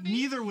bet happy.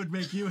 neither would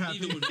make you happy.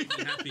 Either would make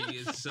me happy.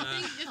 It's,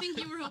 I think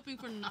you were hoping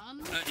for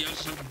none. yeah, I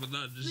was hoping for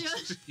that.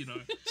 Just, you know.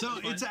 So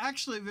Fine. it's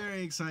actually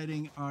very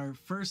exciting. Our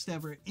first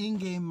ever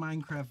in-game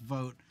Minecraft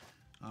vote,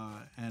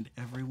 and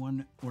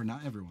everyone, or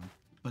not everyone,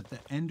 but the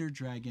Ender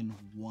Dragon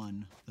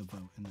won the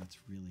vote, and that's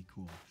really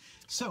cool.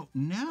 So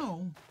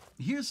now,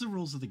 here's the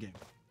rules of the game.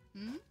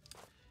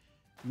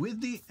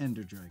 With the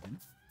Ender Dragon,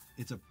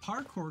 it's a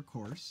parkour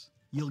course.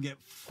 You'll get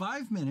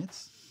 5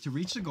 minutes to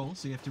reach the goal,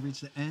 so you have to reach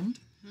the end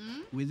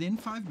within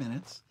 5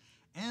 minutes,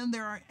 and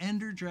there are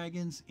Ender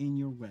Dragons in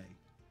your way.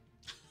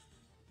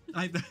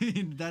 I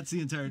mean, that's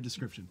the entire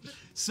description.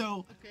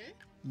 So Okay.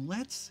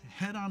 let's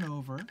head on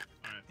over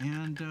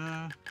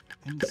Alright.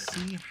 and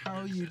see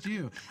how you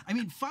do. I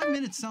mean, 5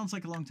 minutes sounds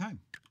like a long time.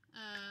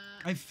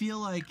 I feel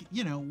like,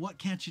 you know, what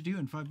can't you do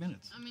in 5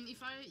 minutes? I mean,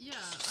 I'm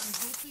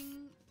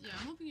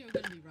hoping you're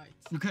gonna be right.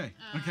 Okay,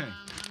 okay.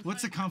 I'm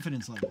What's the trying-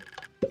 confidence level?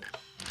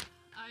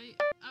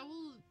 I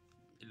will.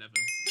 11.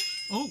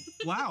 Oh,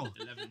 wow.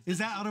 11. Is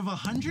that out of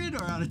 100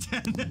 or out of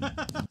 10?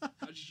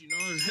 How did you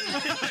know?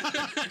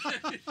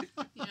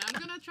 Yeah, I'm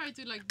gonna try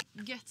to like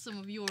get some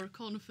of your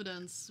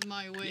confidence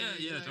my way.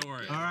 Yeah, like, don't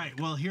worry. All right,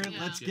 well, here,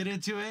 Yeah. let's get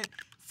into it.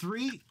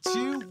 3,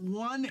 2,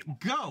 1,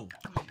 go.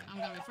 Okay, I'm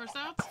gonna be first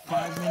out.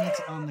 5 minutes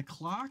on the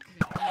clock.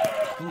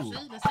 Okay. Ooh,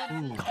 Let's see.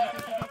 ooh. Okay.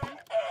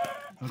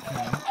 Okay.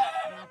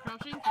 Now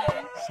crouching.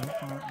 So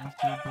far,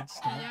 after a good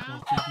start, Yeah.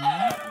 both of you.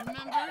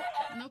 Remember,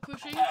 no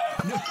pushing. No,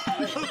 no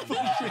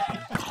pushing.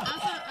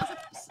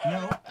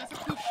 No. As a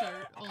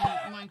pusher on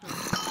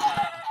Minecraft.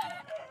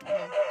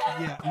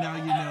 Yeah, now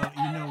you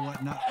know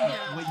what not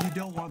Yeah. what you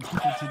don't want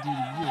people to do to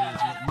you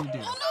is what you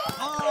do.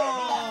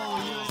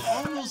 Oh, you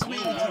almost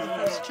made it to the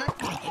first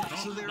checkpoint.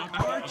 So there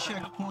are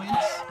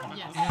checkpoints,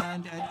 Yes.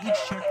 and at each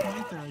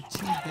checkpoint there are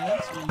 2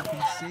 beds where you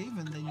can save,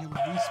 and then you'll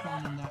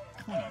respawn in that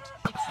point.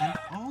 And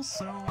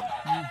also,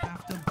 you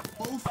have to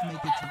both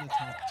make it to the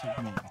top to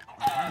win.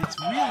 It's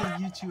really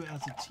you two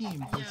as a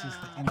team versus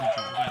the Yeah. Ender We're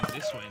Dragon. going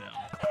this way now.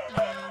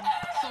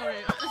 Sorry,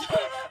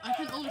 I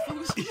can only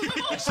focus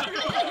on Sorry.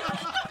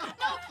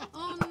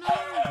 Oh no!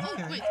 Oh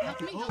Okay. wait, help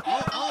me. Oh, help me.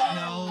 oh,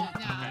 no.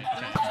 Yeah,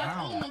 Okay, that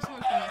wow. almost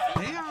worked for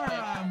me. They are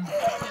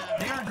Yeah.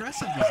 they are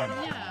aggressive, these Ender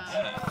Dragons.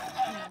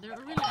 Yeah, they're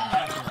really.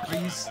 Are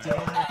you still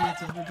happy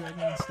it's Ender Dragon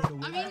instead of I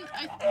Wither? mean, the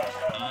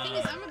thing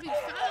is, I'm a big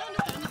fan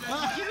of Ender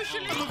Dragon.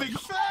 Usually. I'm a big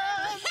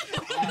fan!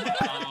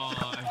 Oh,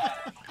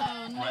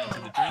 Oh no! right into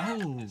the drink. Oh,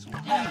 It's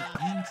right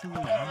into the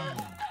water.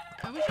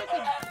 I wish I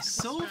could.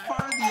 So distract-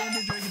 far, the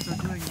Ender Dragons are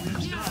doing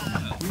really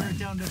well. We are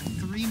down to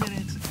 3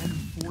 minutes and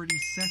 40 Okay,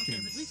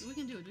 seconds. but we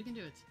can do it. We can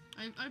do it.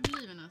 I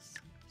believe in us.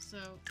 So.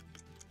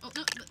 Oh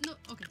no!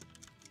 Okay.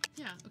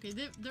 Yeah. Okay.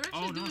 They're actually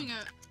Oh, no. doing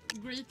a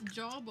great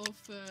job of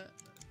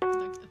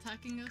like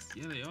attacking us.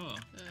 Yeah, they are.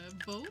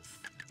 Both.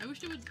 I wish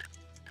they would.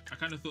 I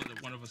kind of thought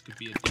that one of us could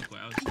be a decoy.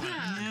 I was trying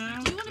Yeah.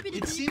 Yeah. Do you want to be the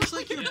It seems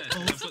like you're Yeah,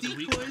 I've both got the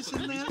decoys I've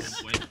got in the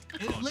this. Wait.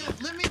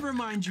 Let me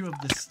remind you of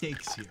the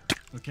stakes here,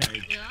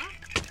 okay? Yeah.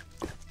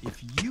 If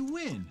you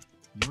win,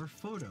 your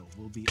photo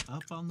will be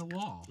up on the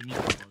wall We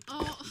need to go.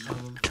 Oh of the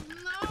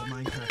no!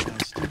 Minecraft Now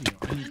Studio.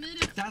 I I mean,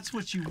 need it. that's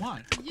what you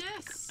want.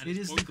 Yes. And It it's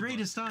is both the of us.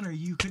 greatest honor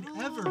you could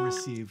ever Oh,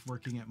 receive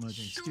working at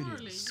Mojang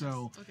Surely. Studios.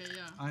 So yes. Okay.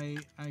 Yeah.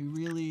 I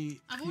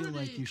really I've feel like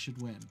already- you should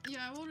win.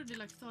 Yeah. I've already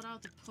like thought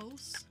out the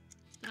pose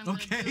that I'm gonna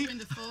Okay. do in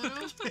the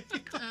photo.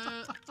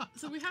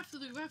 So we have to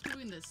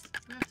win this.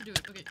 We have to do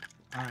it. Okay.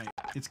 All right,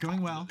 it's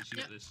going well. You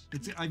got Yeah. this.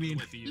 It's. I mean,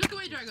 Wait for you. Look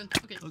away, dragon.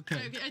 Okay.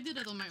 Okay. Okay. I did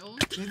it on my own.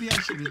 maybe I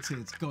shouldn't say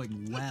it's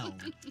going well.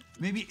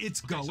 Maybe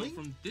it's Okay, so going.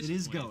 from this It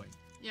is point- going.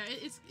 Yeah.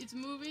 It's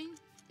moving.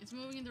 It's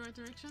moving in the right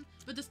direction.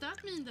 But does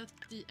that mean that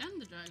the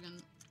Ender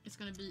Dragon is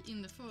gonna be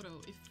in the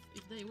photo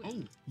if they win?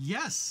 Oh,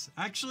 yes.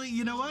 Actually,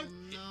 you know what? Oh,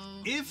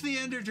 no. If the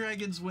Ender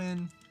Dragons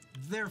win,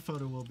 their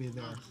photo will be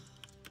there,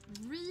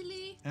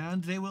 Really?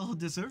 and they will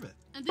deserve it.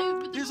 And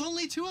but There's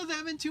only 2 of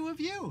them and 2 of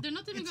you. they're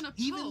not even It's gonna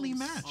evenly pose.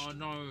 matched. Oh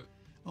no.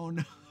 Oh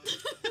no.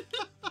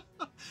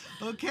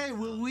 Okay,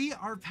 well, we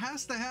are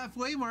past the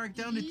halfway mark,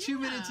 down to 2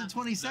 minutes and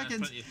 20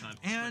 seconds, plenty of time,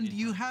 and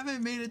you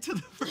haven't made it to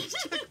the first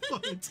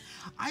checkpoint.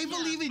 I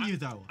believe in you,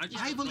 though.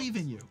 I believe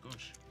in you. Oh,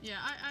 gosh. Yeah,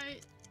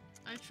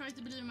 I try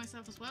to believe in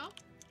myself as well.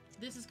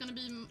 This is gonna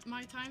be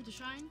my time to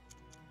shine.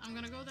 I'm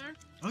gonna go there.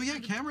 Oh yeah,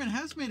 Cameron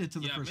has made it to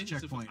the Yeah, first maybe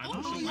it's checkpoint. I'm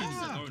not sure where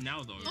to go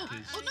now though. Oh,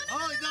 because-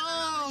 Oh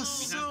no,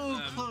 so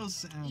have,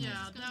 close. Anna. Yeah,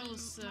 that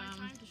was my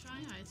time to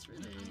shine. Yeah, it's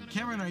really.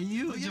 Cameron, are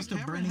you just a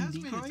burning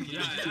decoy?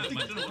 Yeah, I am.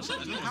 I don't know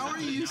what's How are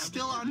you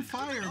still on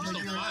fire?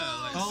 But you're...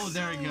 Oh,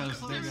 there it goes.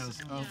 There it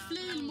goes. Oh.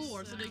 Flail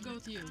more, so they go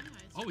to you.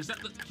 Oh, is that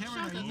the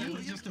Cameron, are you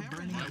just a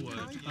burning My decoy?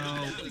 word.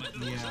 Oh,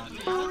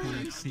 yeah.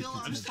 Okay, still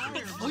on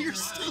fire. Oh, you're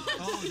still.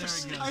 Oh, there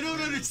it goes. I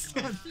don't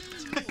understand.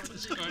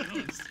 What's going on?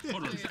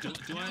 Hold on.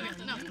 Do I?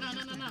 No.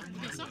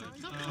 Okay, stop.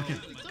 Okay.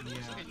 Stop.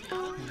 Yeah.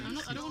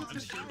 Okay. I don't want to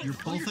push you. You're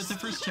both at the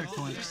first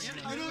checkpoint.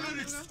 I don't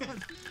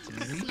understand.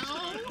 Ready? No.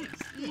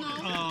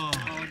 Oh.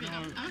 Okay,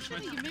 I'm actually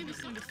thinking maybe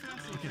it's gonna be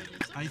faster. Okay.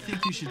 I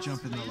think you should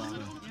jump in the lava.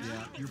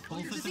 Yeah. You're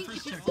both at the Think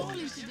first if you fall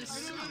checkpoint. into the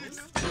snow,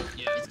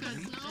 Yeah. it's gonna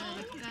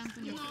like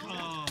dampen your foot.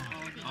 Oh.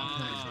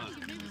 Ah.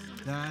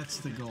 That's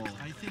the goal.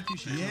 I think you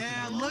should.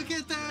 Yeah, look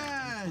at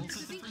that.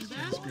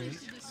 That's great.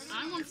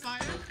 I'm on fire.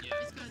 Yeah.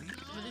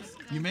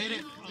 You made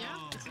it.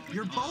 Yeah.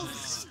 You're both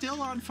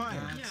still on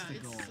fire. That's the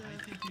goal.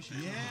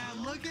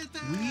 Yeah, look at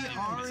that. We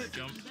are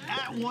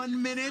at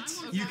 1 minute.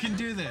 You can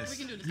do this.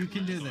 You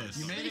can do this.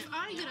 You But made it. if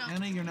I get up,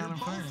 Anna, you're not on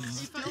fire anymore.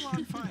 still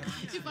on fire.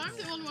 If I'm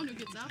the only one who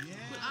gets up,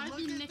 will I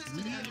be next to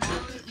the other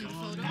person in the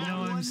photo?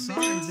 No, I'm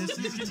sorry. This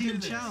is a team I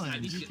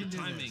challenge. need You to can get the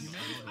do timing. this.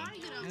 If I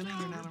get up, Anna,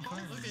 you're not on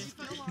fire. okay.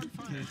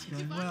 Okay, it's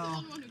going If I'm the well.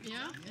 only one who gets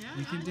up,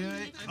 You can do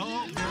it. I Oh,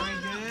 believe- very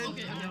good.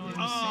 Okay.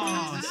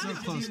 Oh, so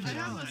close to I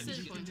have that. a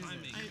save point.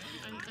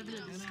 I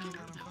believe this.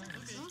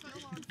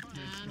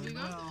 And we go.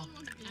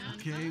 And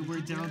Okay, we're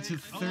down to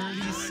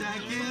 30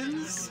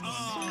 seconds.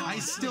 I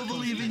still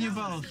believe in you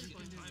both.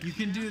 You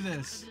can do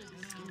this.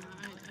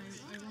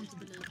 I want to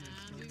believe.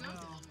 And we go.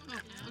 Oh,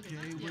 okay.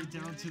 Okay, we're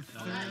down to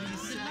 30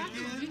 The lack of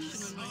vision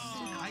seconds. when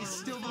my I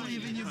still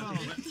believe in you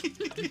both.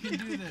 You can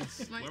do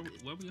this. My,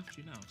 Where are we off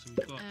to now? So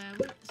we've got.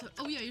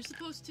 oh yeah, you're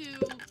supposed to.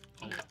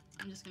 Oh.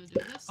 I'm just gonna do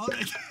this. Oh,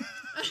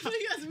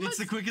 Because it's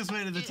the quickest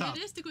way to the top.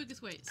 It is the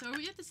quickest way. So are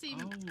we at the same?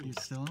 You're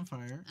still on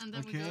fire. And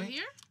then we go Okay.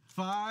 here.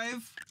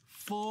 5,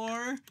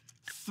 4,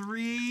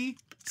 3,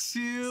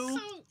 2, So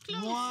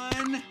close.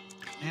 1,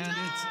 and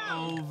it's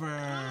No. over.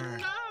 Oh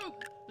no!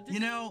 But this You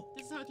know.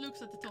 this is how it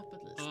looks at the top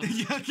at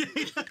least. Yeah,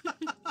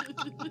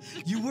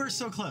 okay. You were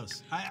so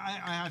close. I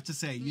have to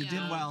say, you did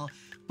Yeah. well.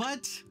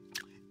 But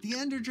the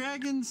Ender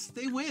Dragons,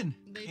 they win.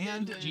 They did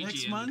And win. GG next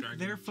Ender month, Dragon,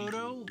 their GG.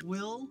 photo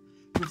will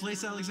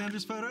replace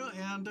Alexander's photo,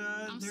 and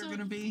they're so- going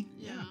to be.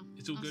 Yeah.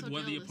 It's all I'm good. so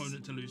Worthy jealous.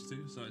 opponent to lose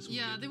to, so it's all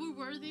Yeah, good. they were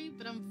worthy,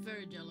 but I'm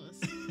very jealous.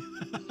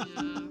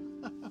 Yeah.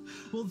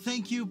 Well,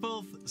 thank you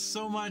both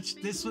so much.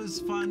 This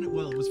was fun.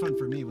 Well, it was fun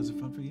for me. Was it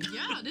fun for you?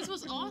 Yeah, this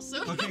was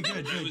awesome. Okay,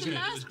 good, It was good. good,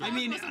 it was good. I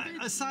mean, was a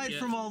bit- aside Yeah.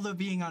 from all the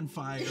being on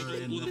fire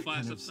and All the that fire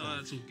kind of stuff,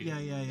 that's all good. Yeah.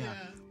 Yeah.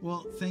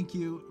 Well, thank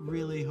you.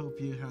 Really hope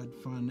you had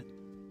fun.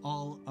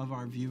 All of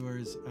our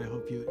viewers, I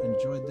hope you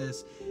enjoyed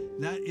this.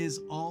 That is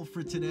all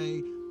for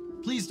today.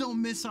 Please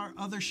don't miss our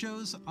other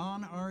shows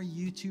on our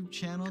YouTube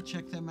channel.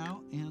 Check them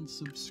out and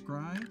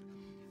subscribe.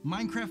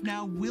 Minecraft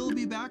Now will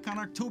be back on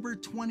October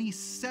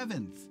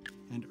 27th.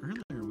 And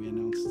earlier we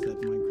announced that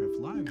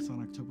Minecraft Live is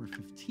on October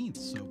 15th.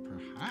 So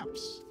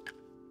perhaps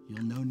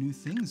you'll know new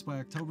things by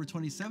October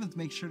 27th.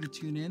 Make sure to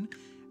tune in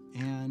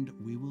and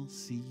we will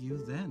see you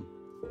then.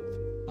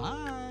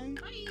 Bye.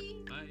 Bye.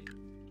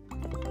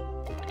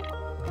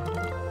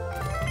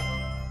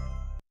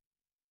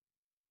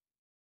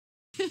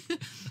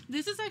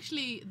 This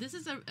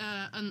is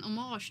an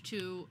homage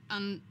to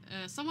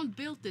someone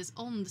built this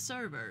on the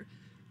server,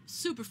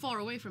 super far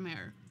away from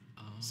here.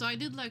 So I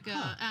did like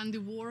a Andy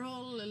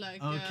Warhol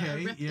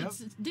Okay, yep. It's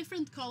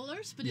different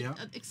colors, but Yep.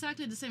 it's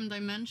exactly the same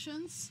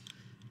dimensions.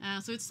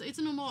 So it's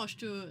an homage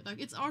to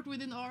it's art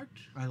within art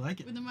I like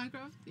it. within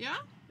Minecraft. Yeah,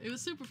 it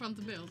was super fun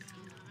to build.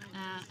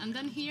 And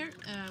then here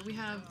we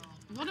have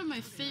one of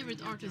my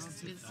favorite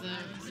artists is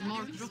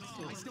Mark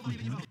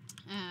Rothko.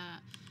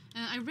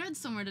 And I read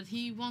somewhere that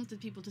he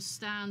wanted people to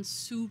stand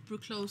super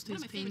close to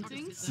his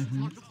paintings.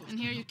 And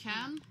here you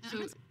can. So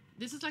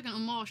this is like an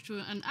homage to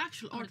an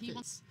actual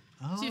artist.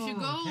 So if you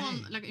go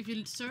on, like if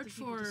you search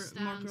for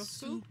Mark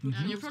Rothko,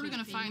 you're probably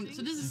gonna find.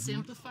 So this is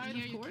simplified,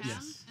 of course.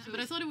 Yes. But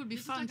I thought it would be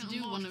fun to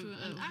do one of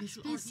his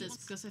pieces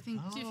because I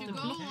think the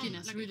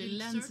blockiness really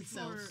lends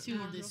itself to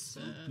this.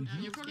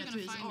 You're probably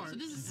gonna find art. So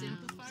this is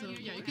simplified. So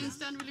yeah, you can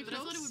stand really close.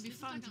 But I thought it would be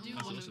fun to do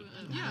one of.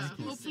 Yeah,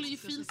 hopefully you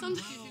feel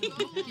something.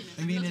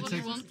 I mean, That's what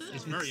I wanted.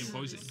 It's very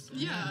imposing.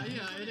 Yeah,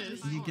 it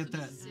is. You get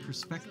that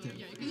perspective.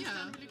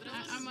 Yeah,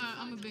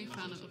 I'm I'm a big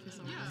fan of his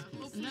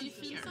art. And then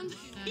Fear. I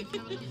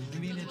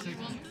mean,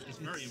 It's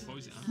very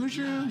imposing.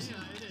 mushrooms.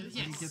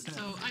 Yes, get that?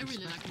 so I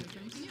really like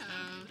mushrooms.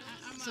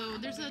 So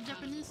there's a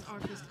Japanese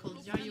artist called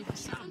Yayo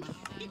Kusama.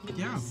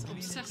 Yeah. He's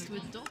obsessed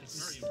with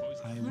dots.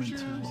 I went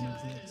to one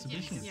of the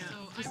exhibitions. Yeah,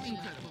 it's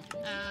incredible.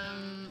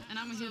 And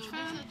I'm a huge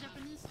fan.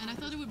 And I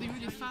thought it would be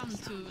really fun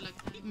to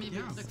maybe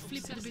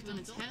flip it a bit on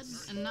its head.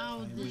 And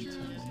now the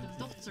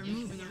dots are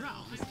moving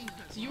around.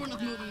 So you're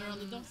not moving around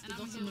the dots are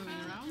moving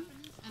around.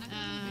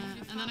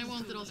 And then I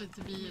wanted also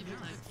to be a bit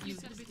like you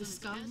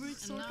discover it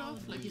sort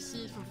of, like you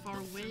see it from far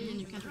away and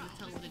you can't really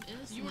tell what it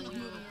is. You're not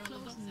moving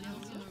close and the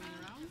dots are moving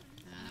around.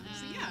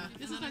 So yeah,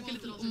 this is like a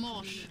little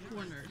homage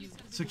corner.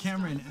 So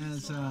Cameron,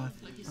 as our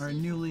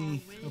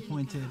newly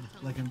appointed,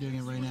 like I'm doing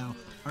it right now,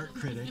 art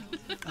critic,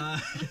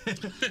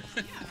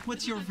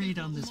 what's your read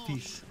on this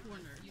piece?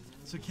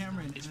 So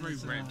Cameron, It's very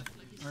red.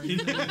 Our And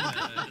newly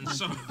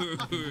so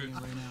doing it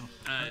right now.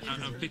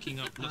 I'm picking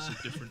up lots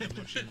of different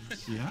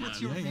emotions. Yeah?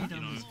 What's your read you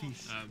on know, this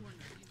piece?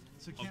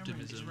 So Cameron,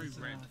 optimism. it's very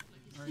red.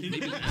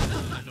 Maybe anger.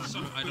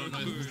 I don't know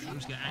if I'm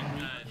just get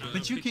angry.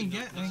 But you can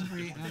get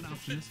angry and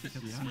optimistic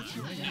at the same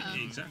time. Yeah,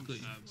 exactly.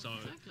 So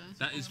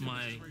that is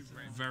my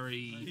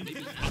very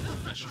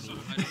unprofessional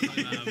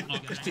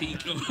art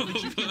critique of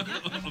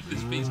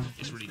this piece.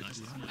 It's really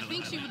nice. I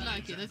think she would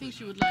like it. I think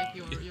she would like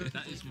your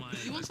That is my.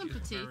 You want some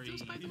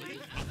potatoes, by the way?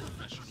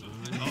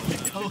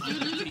 Oh. You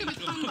look a bit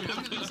hungry.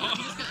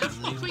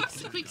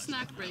 Quick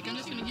snack break. I'm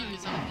just gonna give you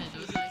some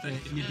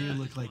potatoes. You do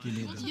look like you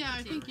need them. Yeah,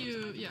 I think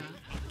you. Yeah.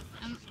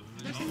 And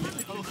there's another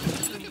thing. You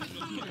look a bit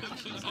hungry.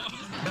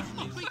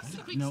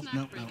 Quick No.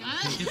 snack break.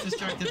 Don't get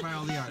distracted by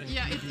all the art.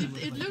 Yeah,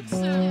 it looks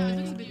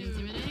a bit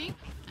intimidating.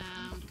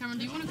 Cameron,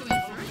 do you want to go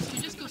in first?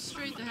 You just go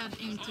straight ahead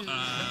into.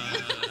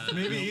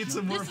 Maybe eat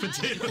some more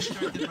potatoes.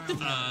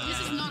 This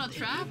is not a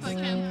trap. I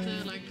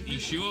can't like. You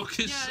sure?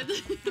 Yeah.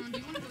 Cameron, do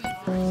you want to go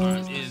in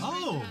first?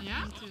 Oh!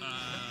 Yeah.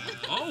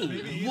 Oh!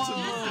 Whoa!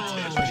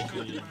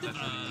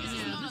 This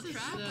is not a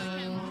trap. I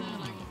can't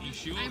like. You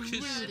sure? I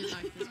really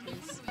like this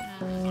piece.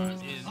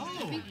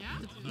 Oh!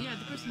 The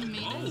person who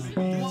made Oh. it.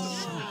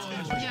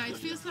 Yeah, it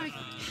feels like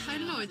I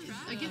don't know.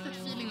 I get that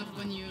feeling of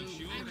when you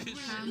are like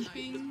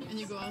camping and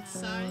you go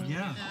outside,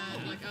 Yeah.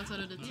 like outside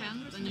of the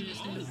tent, and you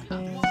just look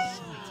up.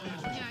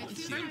 Yeah, it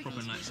feels Like a like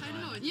proper night I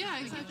don't know. Yeah,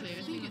 exactly.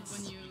 I think it's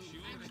when you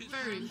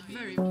very,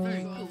 very,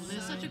 very cool.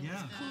 There's such a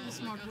cool,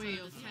 smart way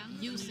of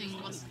using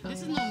what's.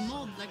 This is no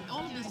mod. Like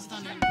all of this is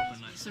done in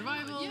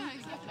survival,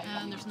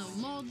 and there's no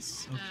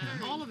mods.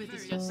 All of it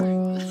is just.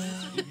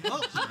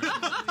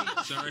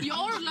 Sorry. You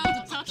are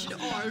allowed to touch the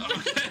art.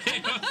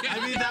 I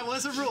mean, that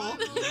was a rule.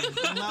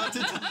 Allowed to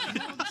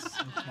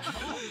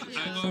I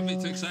got a bit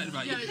too excited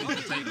about you eating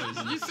potatoes.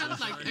 You felt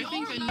like, I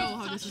think I know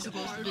how this is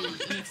supposed to be, and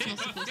it's not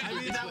supposed to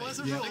be this that way. was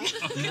a rule.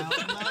 Now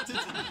allowed to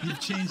You've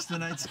changed the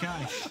night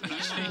sky. I'm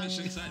just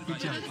excited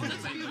about you.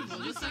 That's beautiful.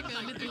 Just like a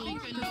little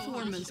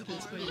performance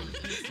piece for you.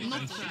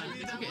 Not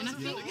bad. Okay, and I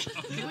think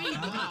the way you go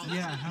out,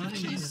 Yeah, how you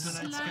changed the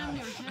night slam sky?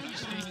 your head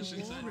against the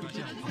wall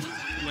repeatedly.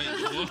 Wait,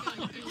 what?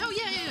 Oh,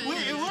 yeah.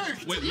 Wait, it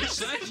worked. Wait, which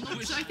side? So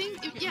I think,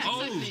 Oh,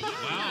 exactly. wow.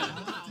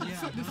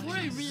 Before I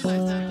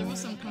realized that, there was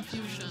some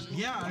confusion.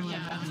 Yeah, I would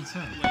imagine so.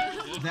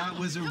 That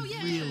was a really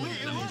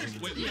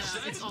amazing. Wait, Yeah, which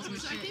side? it's awesome.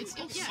 It's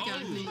Oscar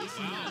who is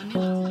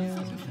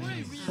vanilla. Before I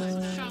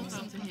realized, shout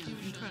out to him.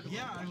 Incredible.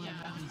 Yeah, I would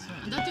imagine so.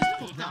 And that just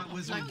popped That up.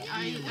 was Like a I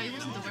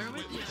wasn't aware of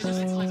it. I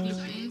just like looked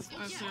in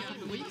after a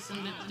couple of weeks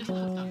and it just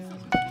popped up.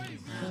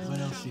 What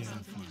else do you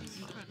have for us?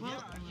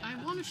 Well, I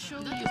want to show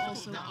you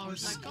also our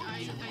sky. I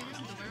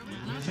wasn't aware of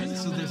it. Okay,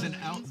 so there's an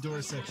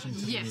outdoor section to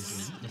the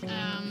Yes.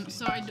 museum.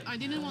 So I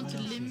didn't want to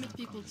limit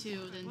people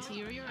to the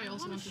interior. I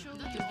also wanted to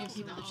give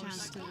people the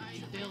chance to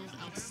build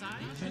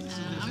outside.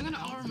 I'm gonna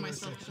arm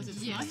myself because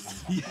it's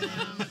nice.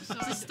 So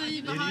stay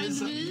It behind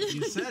is, me.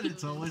 you said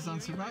it's always on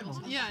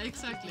survival. Yeah,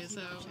 exactly.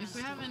 So if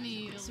we have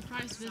any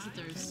surprise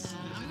visitors,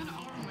 I'm gonna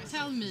arm myself.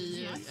 Tell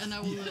me, and I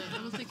will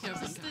take care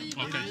of it. Stay Okay,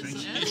 behind thank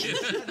me. you.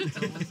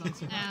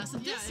 So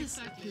this is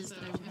a piece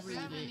that I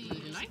really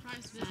like.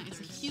 It's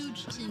a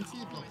huge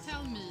TNT block.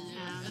 Tell me,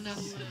 and then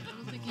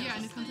and it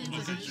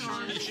contains a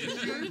charge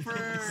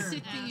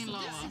sitting in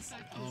lava.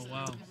 Oh,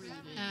 wow.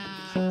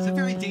 It's a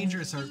very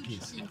dangerous art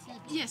piece.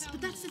 Yes,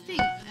 but that's the thing.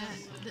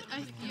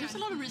 There's a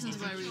lot of reasons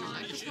why I really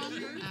like this one.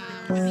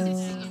 I think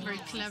it's very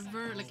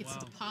clever, like it's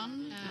a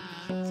pun.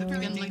 It's a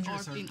very Again, like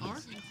dangerous art in art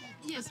art.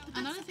 Yes,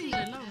 another thing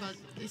that I love about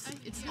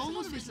it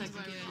almost feels like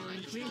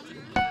creative.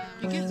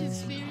 You get to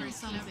experience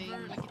something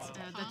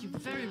that you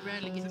very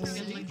rarely get to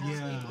see.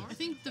 Yeah. I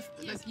think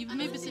you've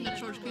maybe seen a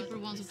charge paper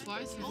once or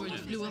twice before it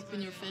flew up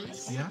in your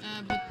face. Yeah.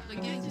 But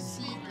like getting to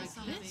see it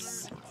like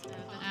this,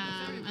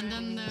 and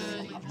then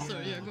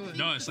sorry, yeah, go ahead.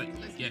 No, it's like,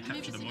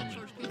 capture the moment.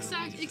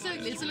 Exactly.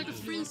 It's like a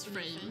freeze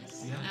frame,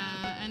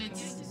 and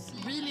it's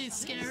really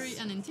scary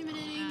and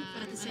intimidating,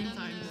 but at the same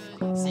time,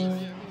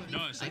 safe. No,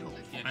 it's like,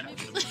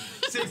 capture the moment.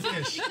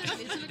 fish.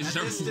 Is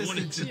everyone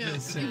wanting to? Yeah.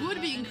 It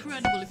would be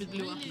incredible if it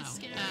blew up now.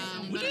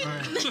 But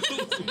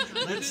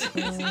Let's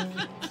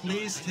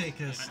please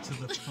take us to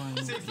the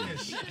final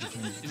fish.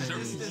 Is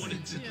everyone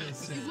wanting to?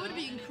 it would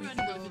be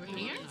incredible if it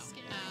blew up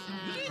now.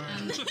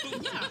 And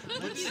yeah,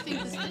 what do you think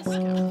is this?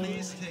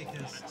 Please take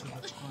us to the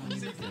final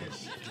fish.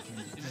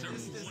 Is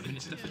everyone wanting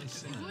to? It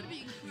would be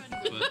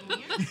incredible.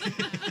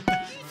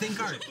 Think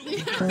art.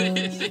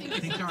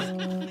 Think art.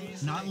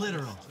 Not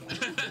literal.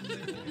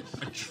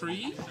 A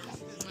tree?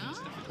 No,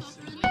 not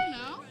really,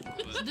 no.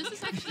 So this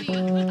is actually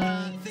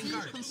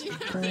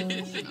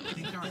pre-constructed.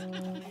 Think art.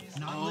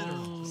 Not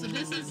literal. So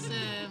this is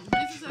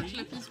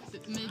actually a piece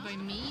made by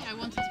me. I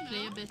wanted to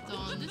play a bit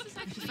on the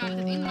fact that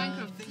in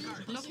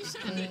Minecraft blocks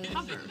can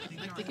hover,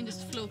 like they can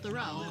just float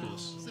around.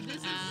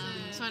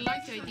 So I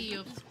like the idea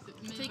of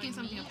taking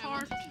something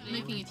apart,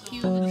 making it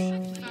huge,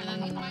 and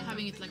then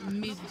having it like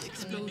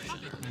mid-explosion.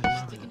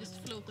 They can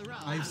just float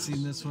around. I've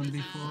seen this one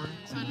before.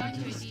 So I like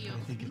the idea I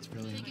of think it's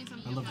brilliant. taking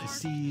something I love the apart,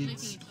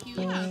 seeds.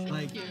 making it huge.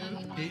 Like,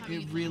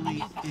 it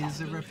really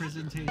is a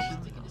representation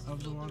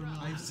of the watermelon.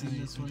 I've seen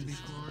this one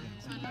before.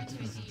 I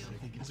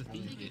think it's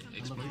brilliant. I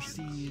love the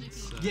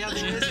seeds. Yeah,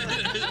 there is.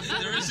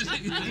 There is. I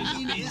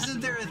mean,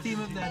 isn't there a theme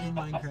of that in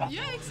Minecraft?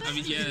 Yeah, exactly. I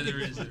mean, yeah, there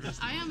is.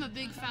 I am a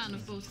big fan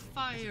of both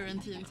fire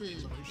and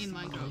TNT in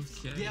Minecraft.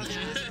 Okay. Yeah,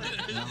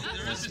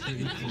 That's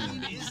pretty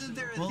cool. Isn't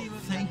there a well,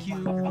 thank you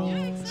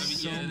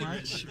so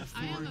much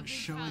for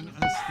showing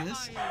us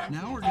this.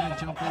 Now we're going to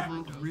jump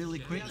over really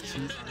quick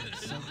to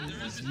something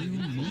you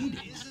made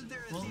it.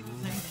 Well,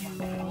 thank you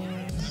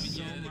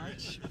so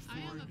much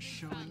for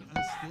showing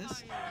us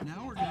this.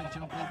 Now we're going to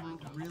jump over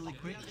really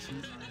quick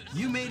to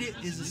You Made It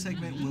is a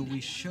segment where we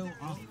show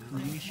off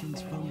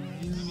creations from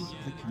you,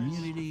 the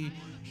community,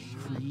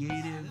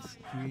 creative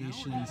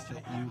creations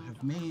that you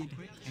have made,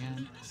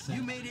 and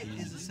You Made It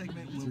is a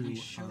segment where we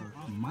show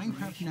off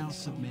Minecraft Now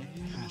Submit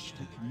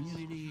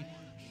 #community.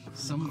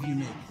 Some of you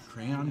make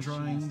crayon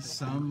drawings,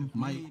 some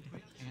might.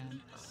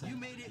 And You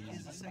Made It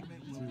is a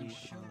segment where we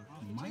show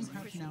off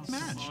Minecraft Now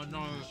Match. Oh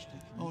no.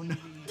 Oh no.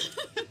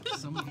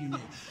 Some of you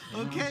make.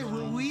 Okay,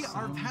 well we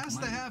are past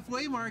the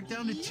halfway mark,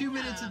 down to 2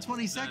 minutes and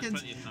 20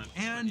 seconds,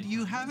 and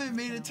you haven't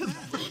made it to the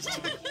first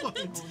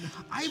checkpoint.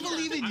 I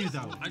believe in you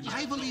though.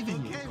 I believe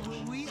in you. Okay,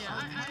 well we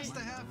are past the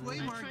halfway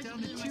mark, down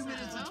to 2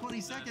 minutes and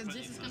 20 seconds,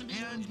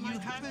 and you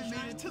haven't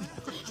made it to the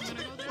first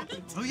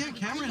checkpoint. Oh yeah,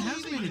 Cameron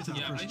has made it to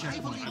the first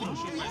checkpoint.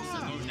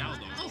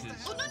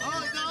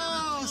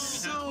 Oh,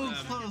 so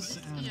close.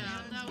 Yeah,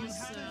 that was.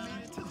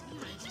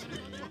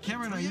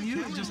 Cameron, are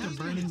you just a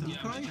burning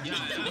decoy? Yeah.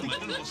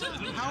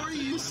 How are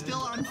you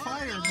still on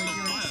fire?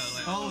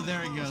 Oh,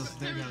 there he goes.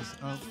 There he goes.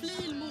 Oh.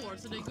 Flail more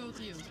so they go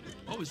to you.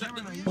 Oh, is that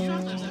Cameron, are you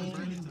just a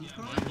burning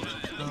decoy?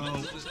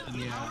 Oh,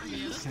 yeah.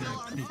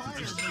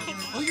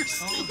 Oh, you're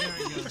still. Oh, there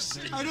he goes.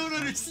 I don't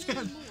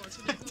understand.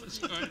 What's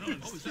going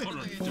on? Hold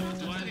on.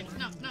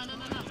 No.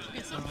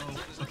 Okay, so.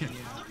 Okay.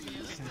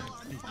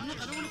 I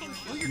don't want to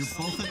push. You're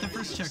both at the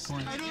first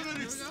checkpoint. I don't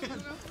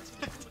understand.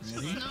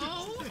 Ready? No.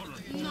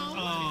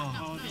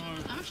 Oh.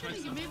 I'm actually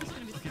thinking maybe it's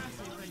going to be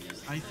faster if I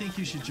just... I think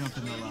you should jump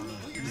in the lava.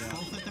 You're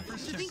both at the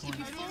first I think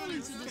checkpoint. if you fall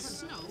into the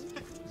snow,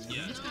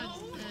 it's going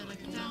to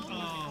like dampen.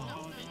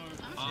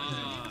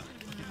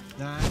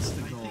 That's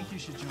the goal. I think you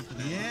should jump in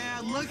the lava.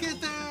 Yeah, look at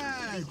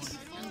that!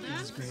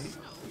 That's great.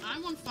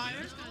 I'm on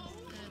fire.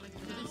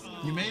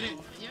 You made it.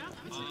 Yeah.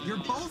 You're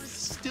both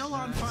still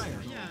on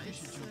fire. Yeah,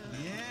 it's...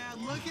 Yeah,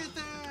 look at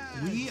that!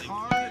 We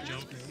are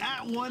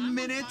at 1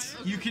 minute.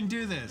 You can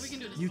do this.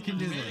 You can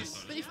do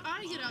this. But if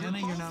I get out... Hannah,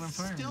 you're not on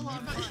fire. Still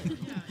on fire.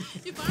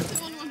 If I'm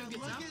the only one who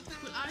gets out,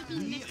 will I be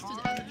next to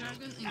the Ender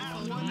Dragon in the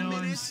phone? No,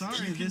 I'm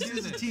sorry. This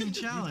is a team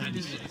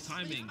challenge.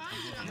 Timing.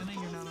 Hannah,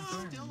 you're not on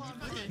fire.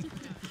 Okay.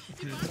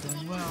 It's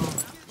going well.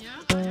 Yeah.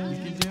 You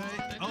can do it.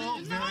 Oh,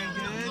 very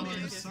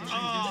good.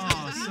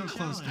 Oh, so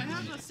close to I me.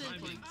 have a save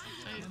point.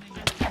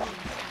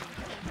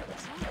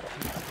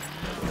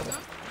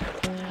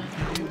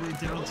 Okay, we're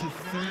down to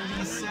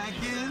 30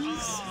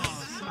 seconds.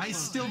 I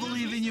still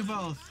believe in you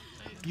both.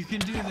 You can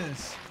do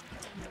this.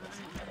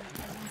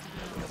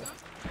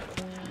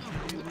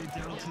 Okay, we're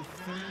down to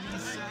 30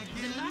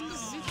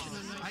 seconds.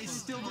 I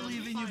still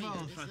believe in you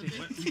both.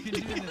 You can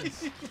do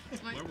this.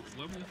 Where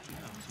were we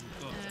now?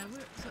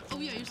 Oh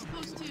yeah, you're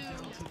supposed to...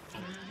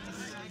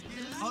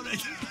 Oh, no.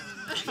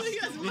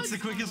 It's the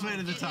quickest way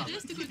to the top. It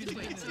is the quickest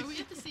way. So we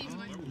get to see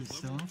my... You're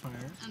still on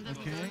fire. And then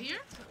we'll go Okay.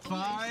 here.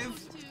 5,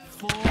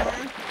 4,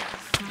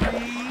 3,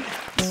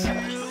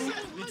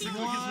 2,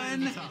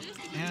 1,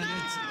 and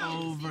it's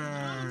over.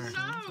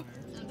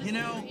 You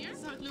know,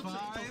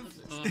 5,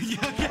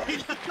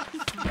 3.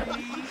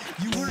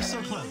 You were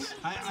so close.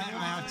 I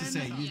have to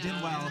say, you did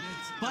well.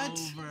 But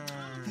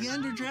the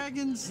Ender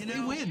Dragons, they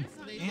win.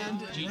 And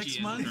GG next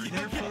Ender month, Dragons.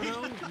 their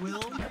photo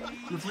will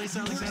replace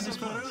Alexander's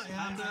photo,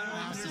 and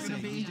it's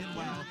going to be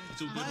wow.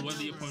 It's all good when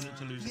the opponent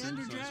to lose. The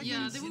Ender to, so Dragons,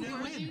 Yeah, they will they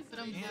worthy, win. but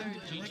I'm And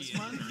very next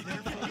month, their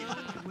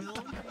photo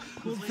will.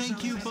 Well,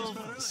 thank you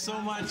both so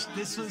much.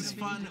 This was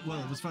fun. Well,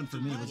 it was fun for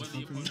me. Was it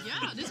fun for you?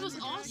 Yeah, this was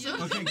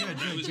awesome. Okay, good.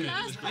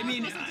 I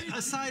mean,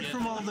 aside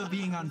from all the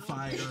being on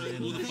fire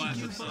and all the fire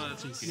thank you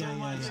society.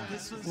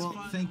 yeah. Well,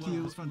 thank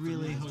you.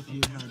 Really hope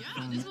you had Yeah,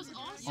 fun. this was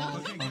All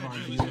awesome. of our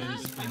viewers,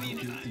 I hope you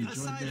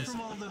enjoyed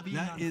this.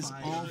 That is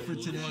all for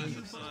today.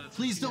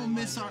 Please don't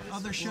miss our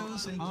other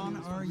shows on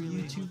our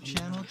YouTube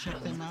channel. Check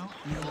them out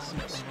and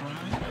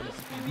subscribe.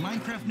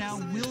 Minecraft Now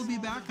will be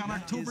back on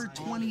October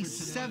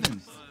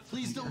 27th.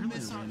 Please don't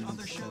miss our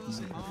other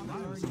shows on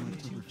our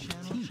YouTube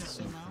channel. Check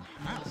them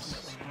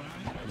out.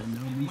 You'll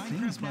know new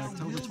things by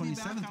October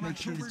 27th. Make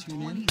sure to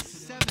tune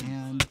in,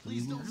 and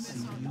we will see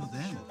you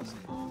then.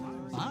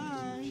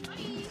 Bye.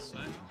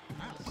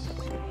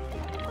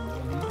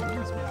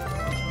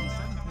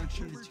 Make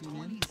sure to tune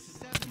in,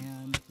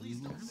 and we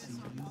will see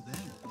you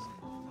then.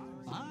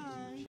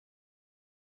 Bye.